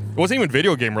work. It wasn't even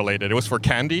video game related. It was for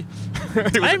candy.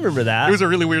 I remember that. It was a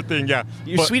really weird thing, yeah.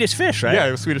 You're Swedish Fish, right? Yeah,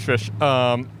 it was Swedish Fish.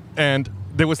 And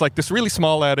there was like this really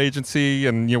small ad agency,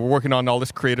 and we're working on all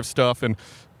this creative stuff. And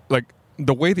like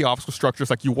the way the office was structured,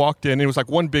 is like you walked in, it was like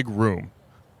one big room.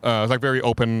 It was like very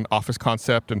open office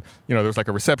concept, and there was like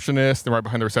a receptionist. Then right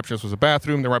behind the receptionist was a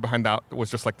bathroom. Then right behind that was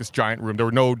just like this giant room. There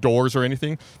were no doors or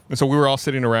anything, and so we were all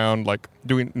sitting around like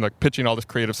doing like pitching all this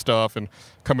creative stuff and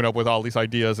coming up with all these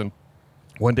ideas. And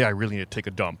one day I really needed to take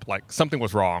a dump. Like something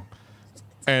was wrong,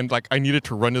 and like I needed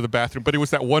to run to the bathroom, but it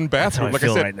was that one bathroom. That's how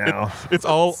I like feel I said, right now. It's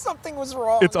all Something was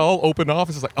wrong. It's all open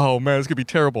office. It's like, oh man, it's gonna be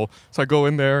terrible. So I go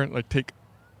in there and like take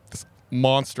this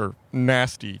monster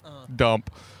nasty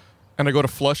dump. And I go to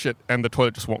flush it, and the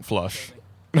toilet just won't flush.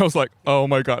 And I was like, oh,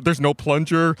 my God, there's no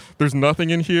plunger. There's nothing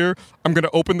in here. I'm going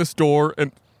to open this door,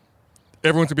 and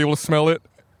everyone's going to be able to smell it,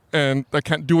 and I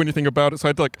can't do anything about it. So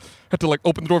I had to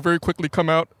open the door very quickly, come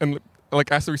out, and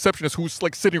like ask the receptionist who's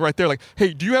like sitting right there, like,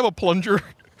 hey, do you have a plunger?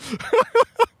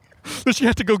 Then she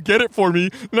had to go get it for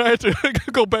me, and I had to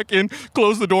go back in,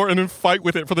 close the door, and then fight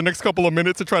with it for the next couple of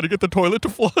minutes to try to get the toilet to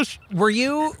flush.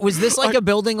 Was this like a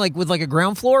building like with like a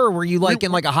ground floor, or were you like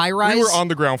in like a high rise? We were on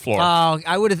the ground floor.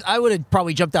 I would have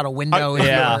probably jumped out a window.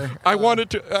 I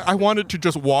wanted to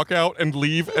just walk out and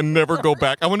leave and never go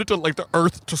back. I wanted to like the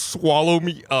earth to swallow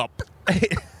me up.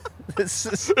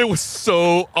 It was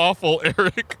so awful,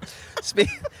 Eric.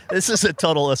 This is a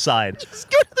total aside.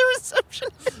 Just go to the reception.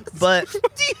 But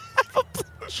do you have a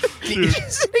plunger?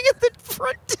 He's sitting at the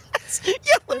front desk.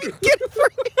 Yeah, let me get it for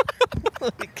you.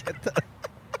 let me get the.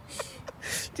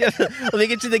 Let me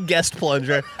get you the guest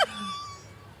plunger.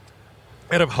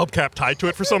 It had a hubcap tied to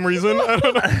it for some reason. I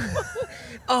don't know.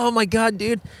 Oh my god,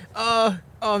 dude. Oh,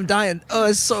 I'm dying. Oh,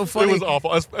 it's so funny. It was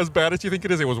awful. As bad as you think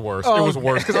it is, it was worse. Oh, it was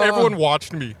worse because everyone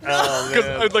watched me.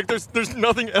 Because like there's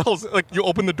nothing else. Like you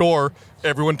open the door,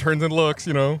 everyone turns and looks.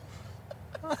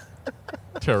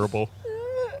 Terrible.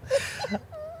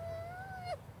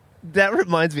 That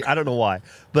reminds me, I don't know why,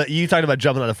 but you talking about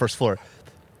jumping on the first floor.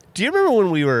 Do you remember when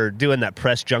we were doing that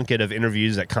press junket of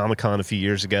interviews at Comic-Con a few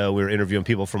years ago? We were interviewing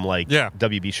people from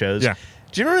WB shows. Yeah.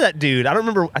 Do you remember that dude? I don't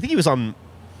remember. I think he was on.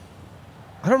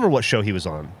 I don't remember what show he was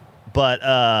on,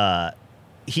 but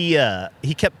he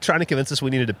kept trying to convince us we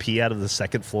needed to pee out of the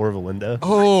second floor of a window.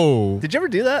 Oh. Did you ever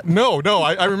do that? No.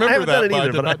 I remember I haven't that, done it but either,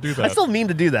 I did not do that. I still mean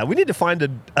to do that. We need to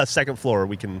find a second floor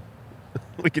we can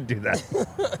do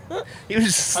that. He was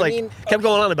just kept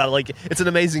going on about it like it's an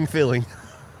amazing feeling.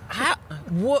 How?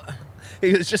 What?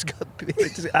 He was just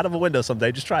out of a window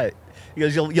someday. Just try it. He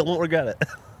goes, you won't regret it.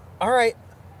 All right.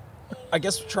 I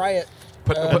guess we'll try it.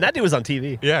 But that dude was on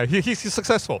TV. Yeah, he's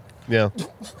successful. Yeah.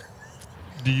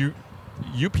 You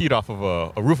peed off of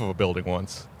a roof of a building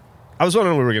once. I was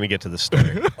wondering when we were going to get to this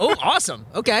story. Oh, awesome.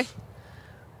 Okay.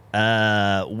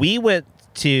 We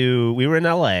were in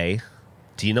LA.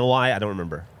 Do you know why? I don't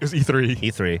remember. It was E3.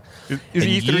 E3. Is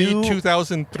And E3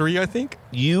 2003, I think?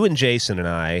 You and Jason and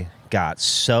I got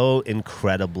so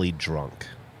incredibly drunk.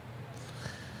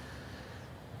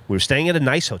 We were staying at a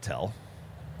nice hotel.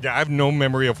 Yeah, I have no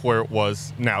memory of where it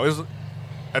was now. It was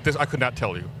at this. I could not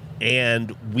tell you.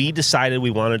 And we decided we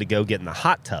wanted to go get in the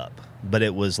hot tub, but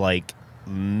it was like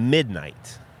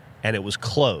midnight and it was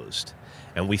closed.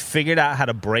 And we figured out how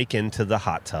to break into the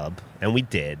hot tub, and we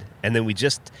did. And then we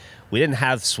didn't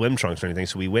have swim trunks or anything,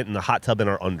 so we went in the hot tub in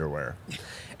our underwear.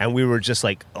 And we were just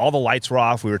like, all the lights were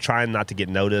off. We were trying not to get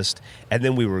noticed. And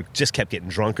then we just kept getting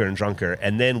drunker and drunker.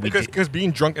 And then because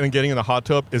being drunk and then getting in the hot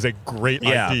tub is a great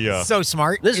idea. So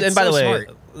smart. And by the way,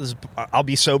 I'll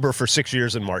be sober for 6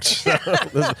 years in March.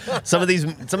 Some of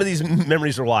these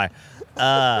memories are why.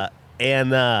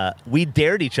 And we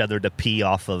dared each other to pee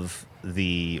off of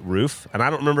the roof, and I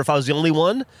don't remember if I was the only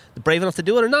one brave enough to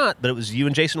do it or not, but it was you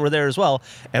and Jason were there as well,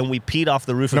 and we peed off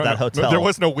the roof of that hotel. No, there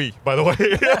was no we, by the way.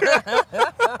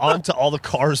 Onto all the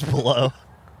cars below.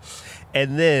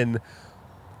 And then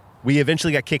we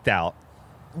eventually got kicked out.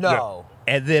 No.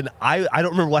 And then I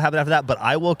don't remember what happened after that, but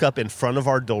I woke up in front of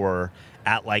our door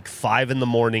at like 5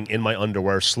 a.m. in my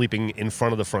underwear, sleeping in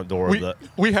front of the front door.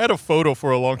 We had a photo for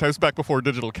a long time. It's back before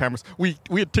digital cameras. We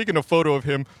had taken a photo of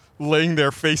him laying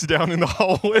there face down in the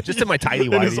hallway. Just in my tidy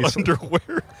in whities. his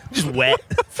underwear. Just wet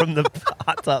from the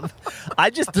hot tub. I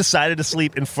just decided to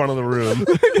sleep in front of the room.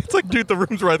 It's like, dude, the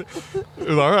room's right there. It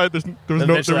was all right. There was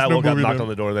Eventually, no I woke up, movie knocked then. on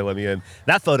the door, and they let me in.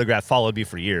 That photograph followed me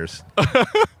for years.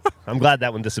 I'm glad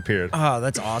that one disappeared. Oh,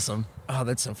 that's awesome. Oh,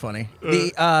 that's so funny.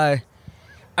 We're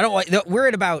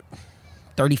at about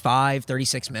 35,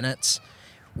 36 minutes.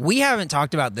 We haven't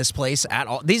talked about this place at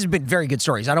all. These have been very good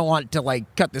stories. I don't want to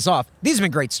cut this off. These have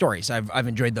been great stories. I've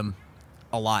enjoyed them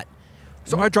a lot.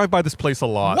 So I drive by this place a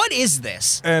lot. What is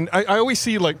this? And I always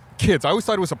see kids. I always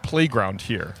thought it was a playground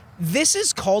here. This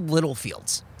is called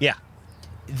Littlefields. Yeah.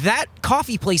 That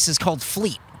coffee place is called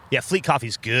Fleet. Yeah, Fleet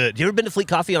Coffee's good. You ever been to Fleet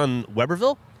Coffee on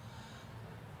Weberville?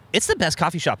 It's the best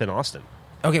coffee shop in Austin.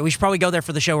 Okay, we should probably go there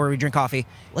for the show where we drink coffee.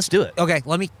 Let's do it. Okay,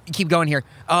 let me keep going here.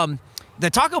 The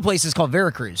taco place is called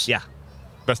Veracruz. Yeah.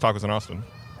 Best tacos in Austin.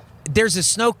 There's a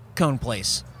snow cone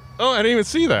place. Oh, I didn't even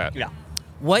see that. Yeah.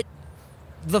 What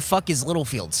the fuck is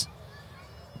Littlefields?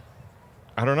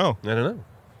 I don't know. I don't know.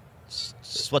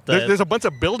 It's what the... There's a bunch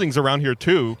of buildings around here,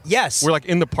 too. Yes. We're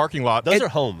in the parking lot. Those are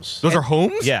homes. Those are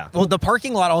homes? Yeah. Well, the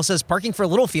parking lot all says parking for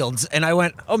Littlefields, and I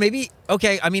went, oh, maybe,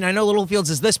 okay, I mean, I know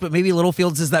Littlefields is this, but maybe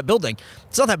Littlefields is that building.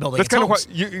 It's not that building. That's it's kind of homes.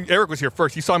 why Eric was here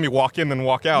first. You saw me walk in and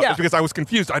walk out. Yeah. It's because I was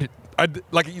confused.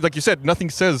 Like you said, nothing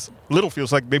says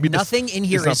Littlefields. Like maybe Nothing in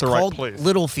here not is the right called place.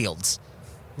 Littlefields.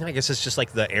 I guess it's just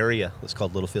like the area that's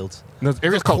called Littlefields. No, the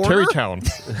area's called corner? Terrytown.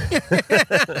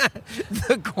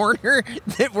 The corner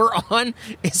that we're on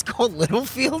is called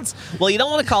Littlefields? Well, you don't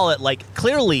want to call it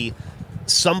clearly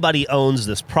somebody owns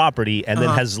this property and then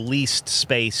has leased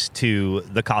space to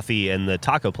the coffee and the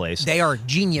taco place. They are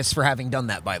genius for having done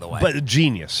that, by the way. But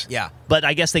genius. Yeah. But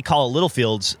I guess they call it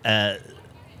Littlefields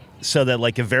so that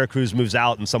if Veracruz moves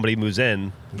out and somebody moves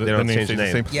in, they don't name change the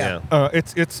stays name. the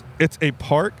same. Yeah. It's a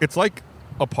park. It's like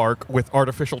a park with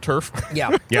artificial turf.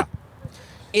 yeah. Yeah.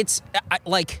 It's I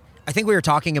think we were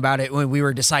talking about it when we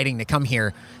were deciding to come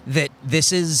here, that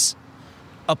this is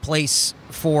a place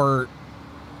for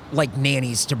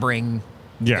nannies to bring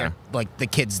Yeah. the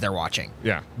kids they're watching.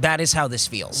 Yeah. That is how this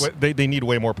feels. They need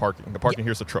way more parking. The parking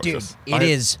here is atrocious. Dude, it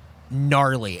is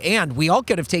gnarly. And we all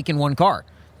could have taken one car.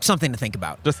 Something to think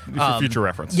about. Just for future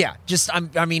reference. Yeah,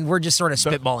 we're just sort of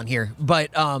spitballing here.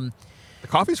 But the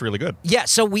coffee's really good. yeah,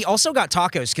 so we also got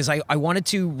tacos because I wanted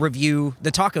to review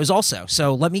the tacos also.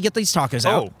 So let me get these tacos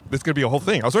out. Oh, this is going to be a whole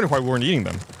thing. I was wondering why we weren't eating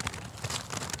them.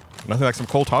 Nothing like some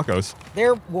cold tacos.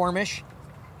 They're warmish.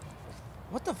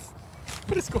 What the...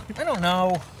 What is going on? I don't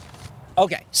know.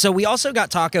 Okay, so we also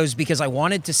got tacos because I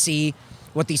wanted to see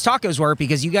what these tacos were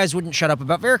because you guys wouldn't shut up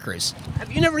about Veracruz.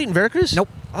 Have you never eaten Veracruz? Nope.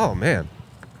 Oh, man.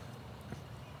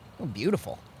 Oh,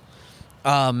 beautiful.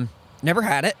 Never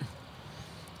had it.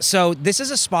 So this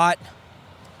is a spot,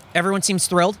 everyone seems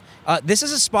thrilled. This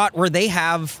is a spot where they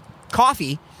have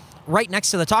coffee right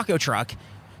next to the taco truck.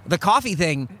 The coffee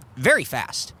thing, very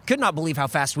fast. Could not believe how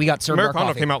fast we got served our Americano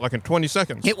coffee. came out like in 20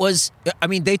 seconds. It was, I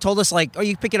mean, they told us like, oh,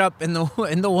 you pick it up, and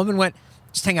the woman went,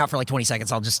 just hang out for like 20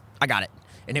 seconds. I got it.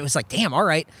 And it was like, damn, all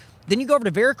right. Then you go over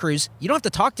to Veracruz, you don't have to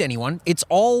talk to anyone. It's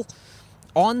all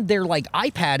on their like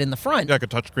iPad in the front. Yeah, like a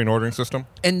touchscreen ordering system.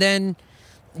 And then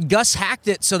Gus hacked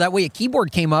it so that way a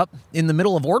keyboard came up in the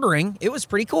middle of ordering. It was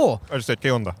pretty cool. I just said,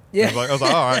 ¿Qué onda? Yeah. I was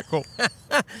like, oh, all right, cool.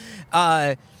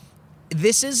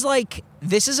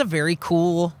 This is a very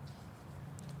cool,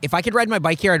 if I could ride my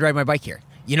bike here, I'd ride my bike here.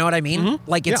 You know what I mean? Mm-hmm.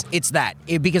 Like it's that.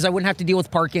 Because I wouldn't have to deal with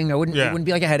parking. It wouldn't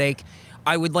be like a headache.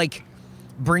 I would like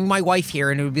bring my wife here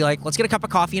and it would be like, let's get a cup of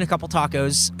coffee and a couple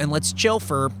tacos and let's chill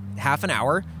for half an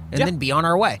hour and then be on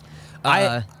our way.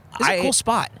 It's a cool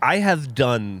spot. I have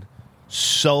done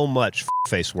so much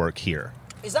face work here.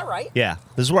 Is that right? Yeah.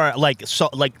 This is where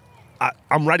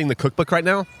I'm writing the cookbook right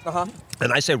now. Uh-huh.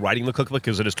 And I say writing the cookbook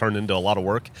because it has turned into a lot of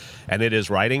work, and it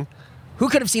is writing. Who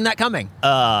could have seen that coming?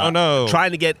 Oh, no. Trying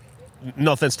to get,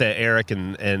 no offense to Eric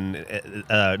and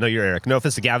no, you're Eric. No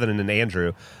offense to Gavin and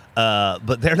Andrew,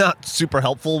 but they're not super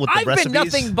helpful with the I've recipes. been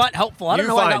nothing but helpful. I don't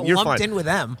know why I got lumped in with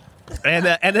them. And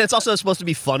it's also supposed to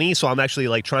be funny, so I'm actually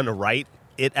like trying to write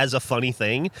it as a funny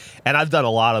thing, and I've done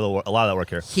a lot of that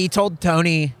work here. He told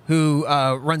Tony, who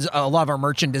runs a lot of our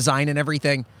merchant design and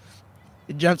everything,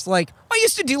 Jeff's like, I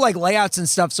used to do like layouts and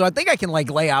stuff, so I think I can like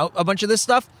lay out a bunch of this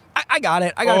stuff. I got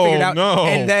it. I got it figured out. No.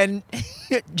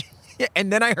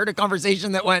 And then I heard a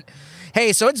conversation that went,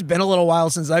 hey, so it's been a little while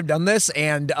since I've done this,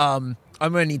 and I'm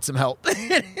going to need some help.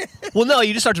 Well, no,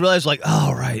 you just start to realize like,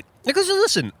 oh, right. Because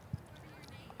listen,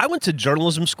 I went to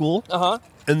journalism school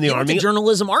in the You went Army. to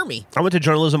journalism army. I went to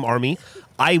journalism army.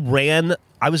 I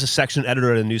was a section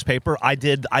editor at a newspaper.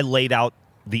 I laid out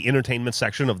the entertainment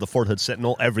section of the Fort Hood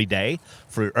Sentinel every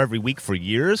week for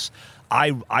years.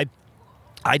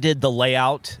 I did the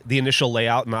layout, the initial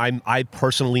layout, and I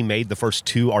personally made the first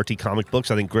 2 RT comic books.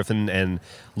 I think Griffin and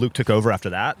Luke took over after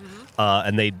that,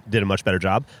 and they did a much better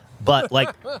job. But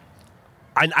like,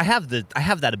 I have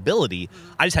that ability.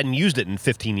 I just hadn't used it in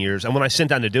 15 years. And when I sent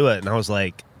down to do it, and I was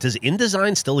like, does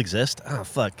InDesign still exist? Oh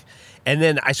fuck! And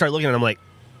then I started looking at it, and I'm like,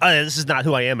 oh, this is not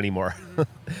who I am anymore.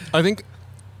 I think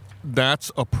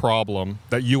that's a problem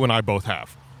that you and I both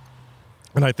have.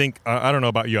 And I think, I don't know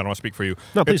about you, I don't want to speak for you.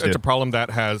 No, please it's do. a problem that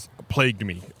has plagued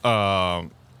me for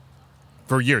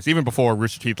years, even before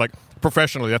Rooster Teeth. Like,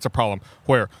 professionally, that's a problem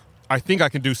where I think I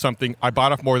can do something, I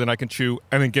bite off more than I can chew,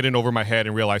 and then get in over my head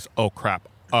and realize, oh, crap.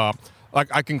 Like,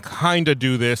 I can kind of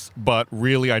do this, but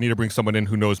really I need to bring someone in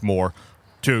who knows more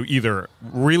to either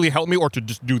really help me or to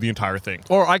just do the entire thing.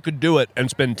 Or I could do it and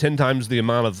spend 10 times the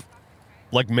amount of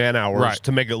like man hours Right.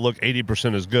 to make it look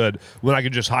 80% as good when we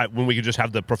could just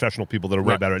have the professional people that are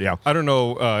way Right. better. Yeah. I don't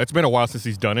know. It's been a while since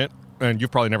he's done it, and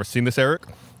you've probably never seen this, Eric.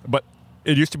 But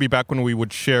it used to be back when we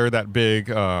would share that big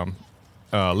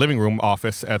living room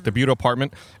office at the Butte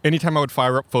apartment. Anytime I would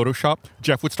fire up Photoshop,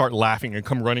 Jeff would start laughing and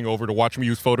come running over to watch me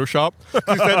use Photoshop.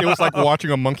 He said it was like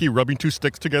watching a monkey rubbing 2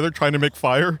 sticks together trying to make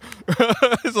fire.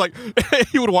 It's like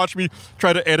he would watch me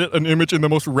try to edit an image in the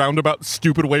most roundabout,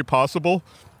 stupid way possible.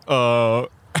 He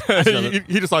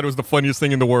decided it was the funniest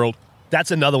thing in the world.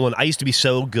 That's another one. I used to be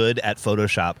so good at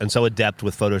Photoshop and so adept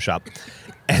with Photoshop.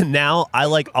 And now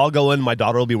I'll go in, my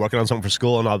daughter will be working on something for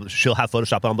school, and she'll have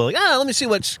Photoshop, and I'll be like, let me see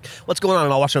what's going on,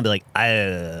 and I'll watch her and be like,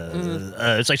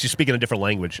 it's like she's speaking a different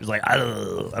language. It's like, I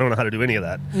don't know how to do any of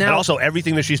that. Now- and also,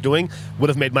 everything that she's doing would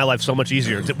have made my life so much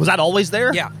easier. Was that always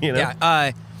there? Yeah, You know?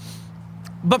 yeah.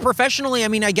 But professionally, I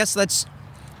mean, I guess that's,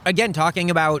 again, talking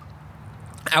about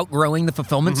outgrowing the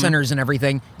fulfillment centers and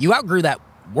everything. You outgrew that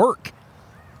work.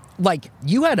 Like,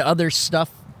 you had other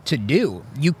stuff to do.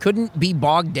 You couldn't be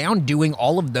bogged down doing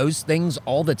all of those things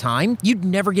all the time. You'd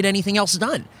never get anything else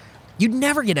done.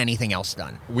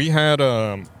 We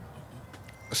had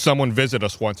someone visit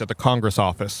us once at the Congress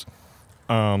office.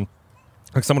 Like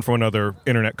someone from another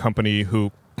internet company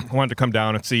who wanted to come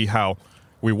down and see how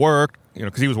we worked,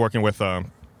 because he was working with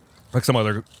like some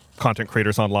other content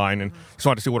creators online, and just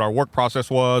wanted to see what our work process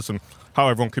was and how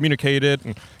everyone communicated.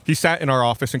 And he sat in our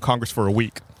office in Congress for a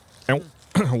week and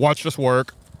watched us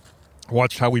work,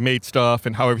 watched how we made stuff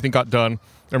and how everything got done.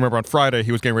 I remember on Friday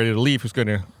he was getting ready to leave. He was going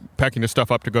to packing his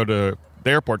stuff up to go to the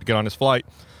airport to get on his flight.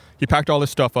 He packed all his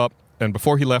stuff up, and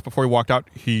before he walked out,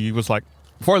 he was like,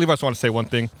 "Before I leave, I just want to say one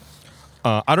thing.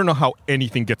 I don't know how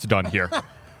anything gets done here."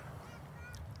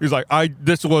 He's like,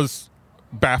 this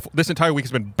entire week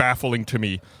has been baffling to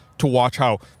me to watch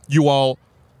how you all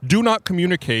do not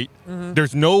communicate.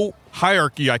 There's no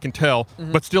hierarchy, I can tell,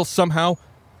 but still somehow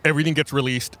everything gets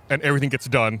released and everything gets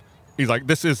done. He's like,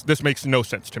 this makes no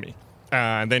sense to me.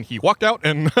 And then he walked out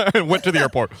and went to the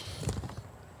airport.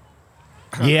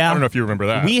 Yeah. I don't know if you remember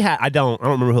that. I don't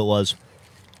remember who it was.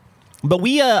 But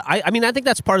I mean, I think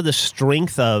that's part of the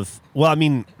strength of, well, I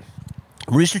mean,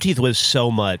 Rooster Teeth was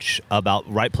so much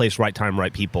about right place, right time,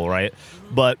 right people, right?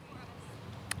 But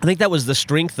I think that was the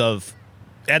strength of,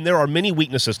 and there are many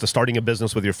weaknesses to starting a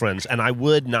business with your friends, and I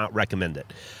would not recommend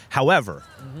it. However,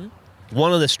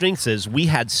 one of the strengths is we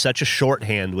had such a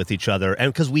shorthand with each other,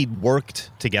 and because we'd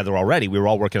worked together already, we were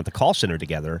all working at the call center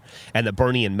together, and that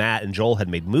Bernie and Matt and Joel had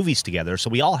made movies together, so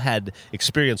we all had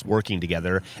experience working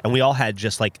together, and we all had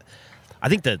just like, I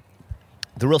think the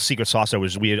real secret sauce there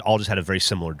was we all just had a very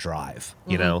similar drive,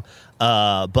 you know?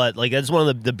 But like that's one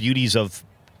of the beauties of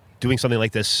doing something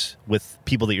like this with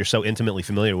people that you're so intimately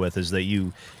familiar with is that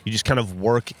you just kind of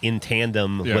work in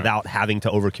tandem without having to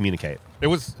over communicate.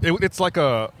 It's like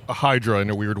a hydra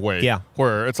in a weird way. Yeah.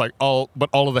 Where it's like all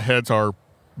of the heads are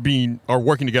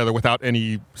working together without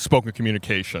any spoken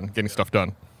communication, getting stuff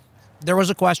done. There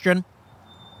was a question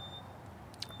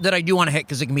that I do want to hit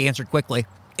because it can be answered quickly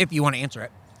if you want to answer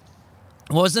it.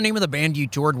 What was the name of the band you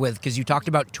toured with? Because you talked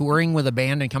about touring with a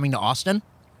band and coming to Austin.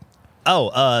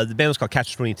 Oh, the band was called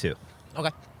Catch 22.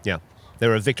 Okay. Yeah. They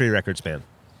were a Victory Records band.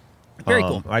 Very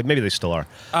cool. Maybe they still are.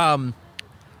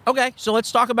 Okay, so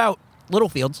let's talk about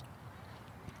Littlefields.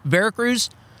 Veracruz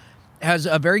has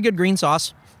a very good green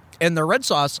sauce, and the red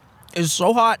sauce is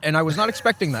so hot, and I was not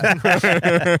expecting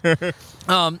that.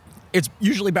 It's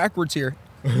usually backwards here,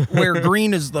 where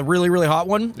green is the really, really hot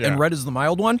one, and red is the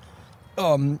mild one.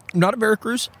 Not at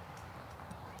Veracruz.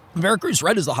 Veracruz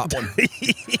red is the hot one.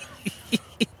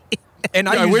 And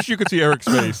I wish you could see Eric's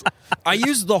face. I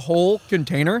used the whole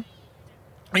container.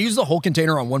 I used the whole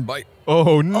container on one bite.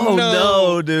 Oh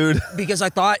no, dude! Because I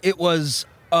thought it was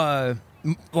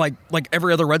like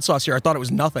every other red sauce here. I thought it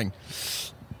was nothing.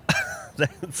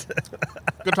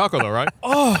 Good taco though, right?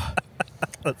 Oh,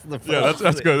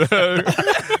 that's good.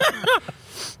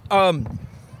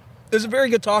 It's a very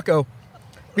good taco.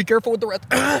 Be careful with the red.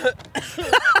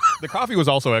 The coffee was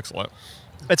also excellent.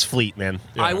 It's Fleet, man.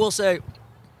 Yeah. I will say,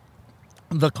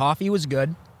 the coffee was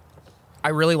good. I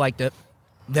really liked it.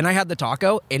 Then I had the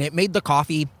taco, and it made the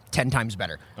coffee 10 times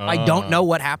better. I don't know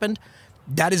what happened.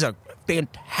 That is a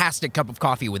fantastic cup of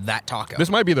coffee with that taco. This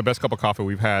might be the best cup of coffee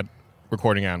we've had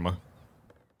recording Anima.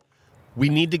 We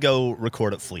need to go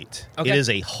record at Fleet. Okay. It is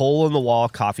a hole-in-the-wall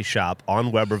coffee shop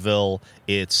on Weberville.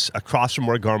 It's across from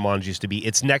where Garmon's used to be.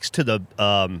 It's next to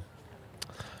the,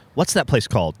 what's that place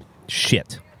called?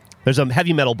 Shit. There's a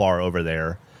heavy metal bar over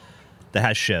there that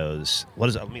has shows. What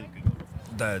is it?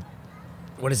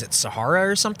 What is it, Sahara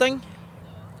or something?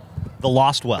 The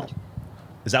Lost Well.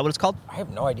 Is that what it's called? I have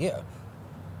no idea.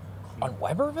 On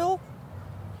Weberville?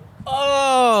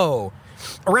 Oh,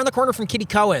 around the corner from Kitty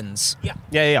Cohen's.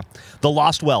 Yeah. The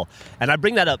Lost Well. And I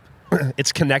bring that up.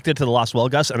 It's connected to the Lost Well,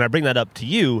 Gus, and I bring that up to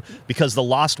you because the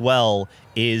Lost Well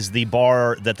is the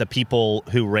bar that the people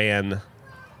who ran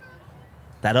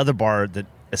that other bar that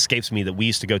escapes me that we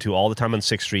used to go to all the time on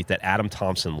 6th Street that Adam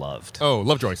Thompson loved. Oh,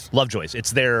 Lovejoy's. Lovejoy's.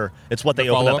 It's what they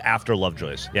opened up after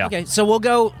Lovejoy's. Yeah. Okay,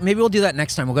 so maybe we'll do that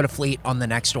next time. We'll go to Fleet on the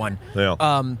next one.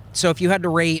 Yeah. So if you had to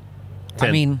rate, 10.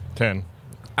 I mean, 10.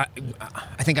 I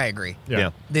think I agree.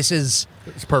 Yeah. It's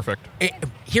perfect.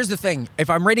 Here's the thing. If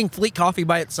I'm rating Fleet Coffee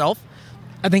by itself,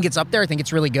 I think it's up there. I think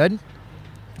it's really good.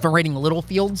 If I'm rating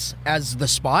Littlefields as the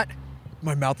spot,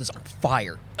 my mouth is on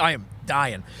fire. I am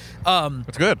dying.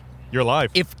 That's good. You're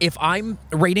alive. If I'm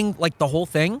rating like the whole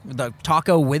thing, the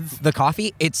taco with the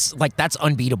coffee, it's like that's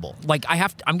unbeatable. Like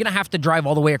I'm gonna have to drive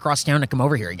all the way across town to come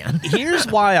over here again. Here's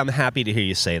why I'm happy to hear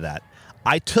you say that.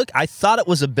 I thought it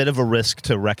was a bit of a risk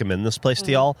to recommend this place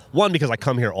to y'all. One, because I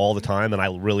come here all the time and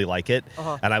I really like it,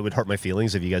 and I would hurt my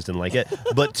feelings if you guys didn't like it.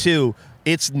 But two,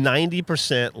 it's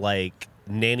 90% like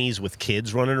nannies with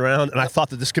kids running around, and I thought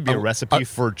that this could be a recipe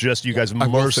for just you guys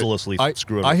mercilessly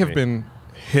screwing. I have been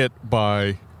hit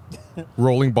by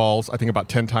rolling balls, I think about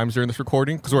 10 times during this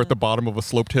recording because we're at the bottom of a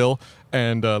sloped hill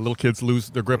and little kids lose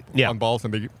their grip on balls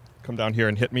and come down here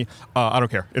and hit me. I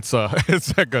don't care. It's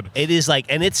it's that good. It is like,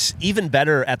 and it's even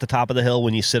better at the top of the hill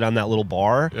when you sit on that little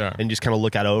bar and just kind of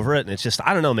look out over it. And it's just,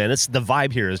 I don't know, man. It's the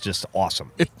vibe here is just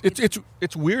awesome.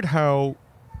 It's weird how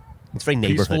it's very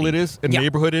peaceful it is, and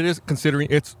neighborhood it is, considering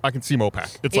I can see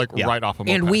Mopac. It's right off of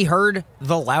Mopac. And we heard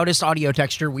the loudest audio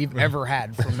texture we've ever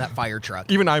had from that fire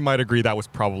truck. Even I might agree that was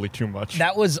probably too much.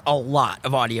 That was a lot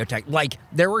of audio tech. Like,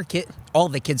 there were all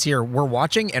the kids here were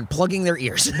watching and plugging their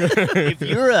ears.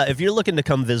 If you're looking to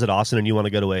come visit Austin and you want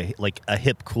to go to a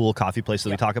hip, cool coffee place that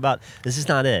we talk about, this is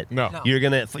not it. No. You're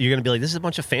gonna be like, this is a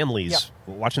bunch of families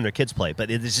watching their kids play, but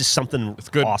it is just something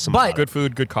good. Awesome. But good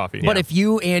food, good coffee. But if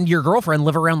you and your girlfriend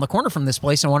live around the corner from this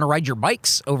place and want to ride your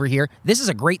bikes over here, this is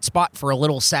a great spot for a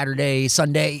little Saturday,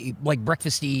 Sunday, like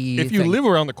breakfasty. If you thing. live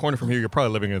around the corner from here, you're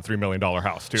probably living in a $3 million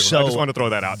house too. So I just want to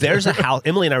throw that out. There's a house.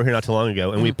 Emily and I were here not too long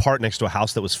ago, and we parked next to a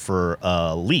house that was for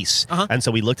lease. And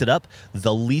so we looked it up.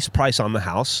 The lease price on the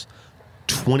house,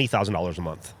 $20,000 a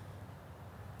month.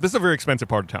 This is a very expensive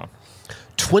part of town.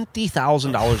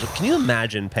 $20,000. Can you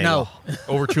imagine paying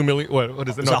over $2 million? What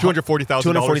is it? No, $240,000.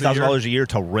 $240,000 a year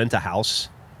to rent a house,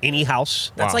 any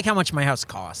house. That's like how much my house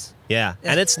costs. Yeah,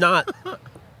 and it's not. I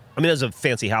mean, it was a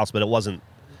fancy house, but it wasn't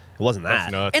that.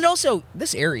 That's nuts. And also,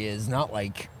 this area is not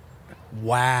like,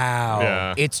 wow.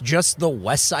 Yeah. It's just the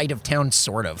west side of town,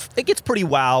 sort of. It gets pretty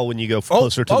wow when you go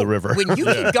closer to the river. When you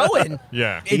keep going,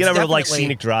 Yeah. You get over like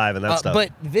Scenic Drive and that stuff.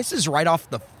 But this is right off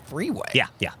the freeway. Yeah.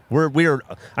 We're.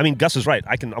 I mean, Gus is right.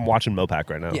 I'm watching Mopac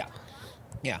right now.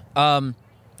 Yeah.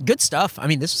 Good stuff. I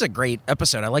mean, this was a great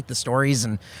episode. I like the stories,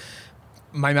 and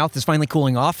my mouth is finally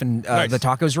cooling off, and Nice. the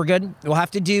tacos were good.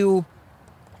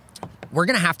 We're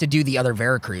gonna have to do the other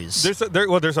Veracruz. There's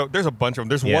a bunch of them.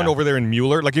 There's one over there in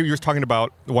Mueller. Like you were talking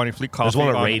about the Wine and Fleet Coffee. There's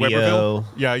one at Radio. Weberville.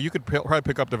 Yeah, you could probably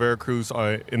pick up the Veracruz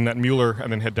in that Mueller and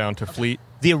then head down to Fleet.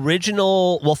 The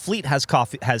original, Fleet has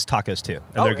tacos too,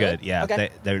 and they're good. Yeah, okay.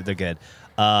 they're good.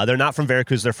 They're not from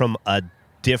Veracruz. They're from a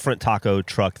different taco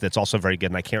truck that's also very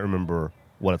good, and I can't remember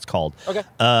what it's called. Okay.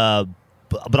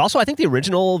 But also, I think the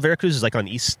original Veracruz is like on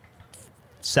East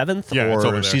 7th It's over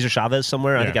or there. Cesar Chavez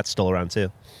somewhere. I think that's still around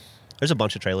too. There's a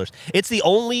bunch of trailers. It's the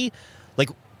only,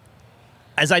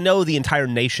 as I know the entire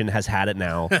nation has had it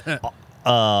now.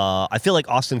 I feel like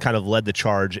Austin kind of led the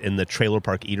charge in the trailer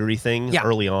park eatery thing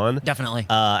early on. Definitely.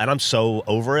 And I'm so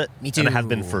over it. Me too. And I have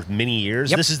been for many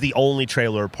years. Yep. This is the only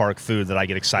trailer park food that I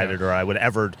get excited or I would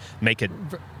ever make a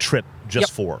trip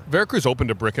just for. Veracruz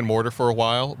opened a brick and mortar for a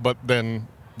while, but then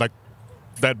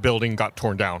that building got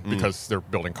torn down because they're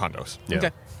building condos. Yeah.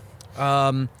 Okay.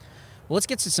 Well, let's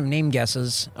get to some name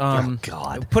guesses.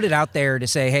 God. Put it out there to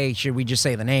say, hey, should we just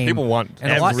say the name? People want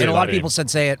and a lot of everybody. people said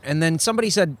say it. And then somebody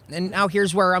said, and now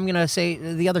here's where I'm going to say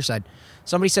the other side.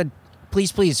 Somebody said,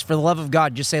 please, for the love of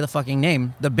God, just say the fucking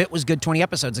name. The bit was good 20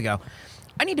 episodes ago.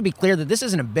 I need to be clear that this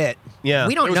isn't a bit. Yeah.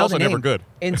 We don't It was know also the name. never good.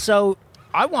 And so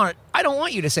I don't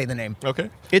want you to say the name. Okay.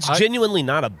 It's genuinely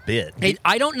not a bit.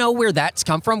 I don't know where that's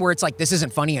come from, where it's like, this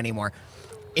isn't funny anymore.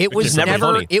 It was It's never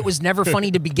funny. It was never funny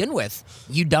to begin with.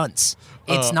 You dunce.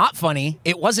 It's not funny.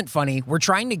 It wasn't funny. We're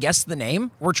trying to guess the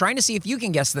name. We're trying to see if you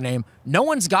can guess the name. No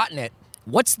one's gotten it.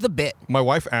 What's the bit? My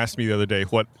wife asked me the other day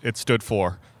what it stood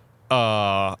for,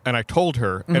 and I told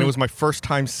her, and it was my first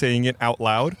time saying it out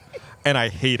loud, and I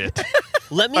hate it.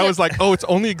 I was like, oh, it's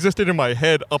only existed in my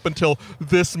head up until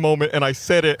this moment, and I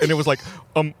said it, and it was like,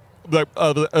 I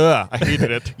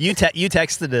hated it. You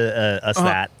texted us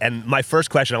that, and my first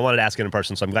question, I wanted to ask it in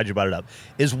person, so I'm glad you brought it up,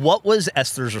 is what was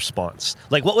Esther's response?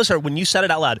 Like, what was her, when you said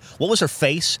it out loud, what was her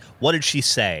face? What did she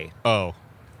say? Oh.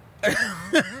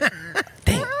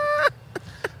 Damn.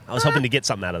 I was hoping to get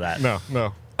something out of that.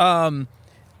 No.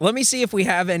 Let me see if we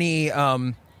have any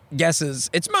guesses.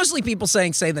 It's mostly people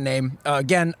saying say the name.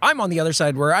 Again, I'm on the other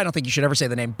side where I don't think you should ever say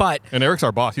the name, but And Eric's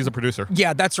our boss. He's a producer.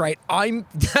 yeah, that's right.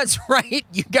 That's right.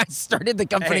 You guys started the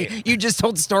company. Hey. You just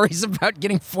told stories about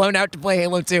getting flown out to play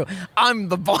Halo 2. I'm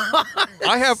the boss.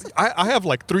 I have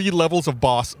like 3 levels of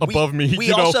boss above me.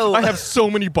 we also- I have so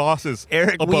many bosses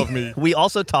Eric, above me. We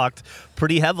also talked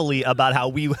pretty heavily about how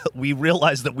we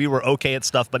realized that we were okay at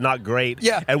stuff, but not great.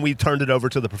 Yeah. And we turned it over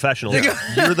to the professional.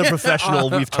 You're the professional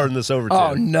we've turned this over to.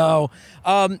 Oh no.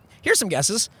 Here's some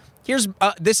guesses. Here's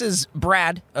this is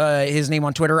Brad. His name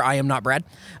on Twitter. I am not Brad.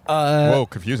 Whoa,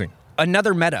 confusing.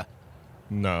 Another meta.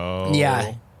 No.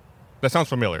 Yeah. That sounds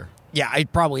familiar. Yeah,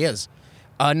 it probably is.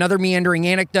 Another meandering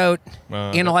anecdote.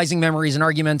 Analyzing memories and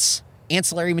arguments.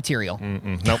 Ancillary material.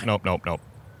 Nope.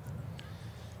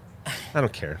 I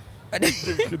don't care.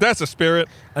 That's a spirit.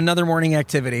 Another morning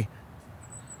activity.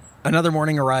 Another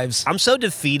morning arrives. I'm so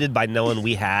defeated by knowing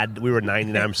we were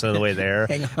 99% of the way there.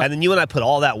 Hang on. And then you and I put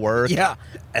all that work. Yeah.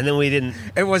 And then we didn't.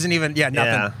 It wasn't even,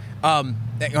 nothing.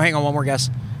 Hang on, one more guess.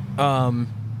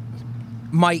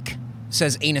 Mike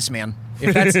says anus man.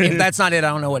 If that's not it, I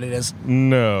don't know what it is.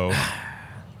 No.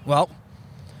 Well,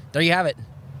 there you have it.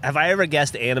 Have I ever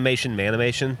guessed animation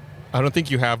manimation? I don't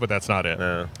think you have, but that's not it.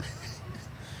 No.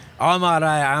 I'm out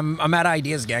of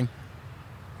ideas, gang.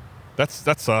 That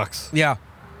sucks. Yeah.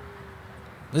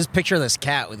 Just picture this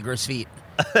cat with gross feet.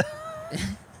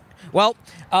 Well,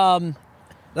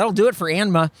 that'll do it for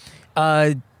Anma.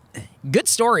 Good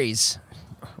stories.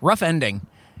 Rough ending.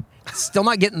 Still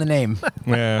not getting the name.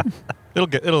 Yeah.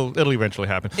 It'll eventually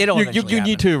happen. It'll you eventually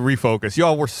need to refocus.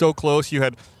 Y'all were so close. You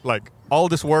had like all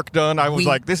this work done. I was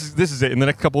like, this is it. In the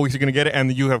next couple of weeks, you're gonna get it,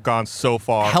 and you have gone so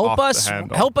far. Help off us the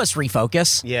handle.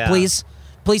 refocus. Yeah.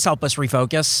 Please help us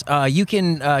refocus. You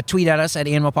can tweet at us at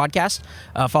Anima Podcast.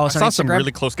 Follow us I on saw Instagram. some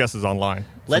really close guesses online.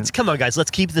 Come on, guys.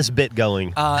 Let's keep this bit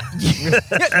going. We're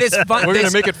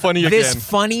gonna make it funny This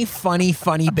again.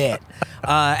 funny bit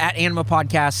at Anima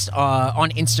Podcast on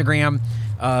Instagram.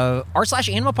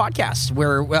 r/Anima Podcast,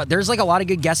 where there's like a lot of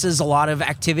good guesses, a lot of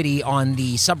activity on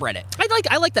the subreddit.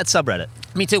 I like that subreddit.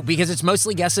 Me too, because it's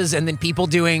mostly guesses and then people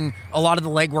doing a lot of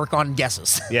the legwork on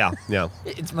guesses. Yeah.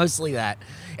 It's mostly that.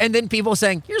 And then people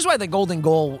saying, here's why the golden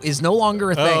goal is no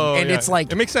longer a thing. Oh, and yeah. it's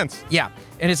like, it makes sense. yeah.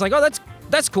 And it's like, oh,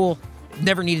 that's cool.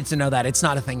 Never needed to know that. It's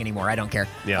not a thing anymore. I don't care.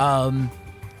 Yeah.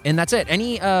 And that's it.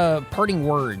 Any parting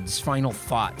words, final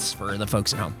thoughts for the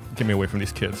folks at home? Get me away from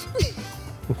these kids.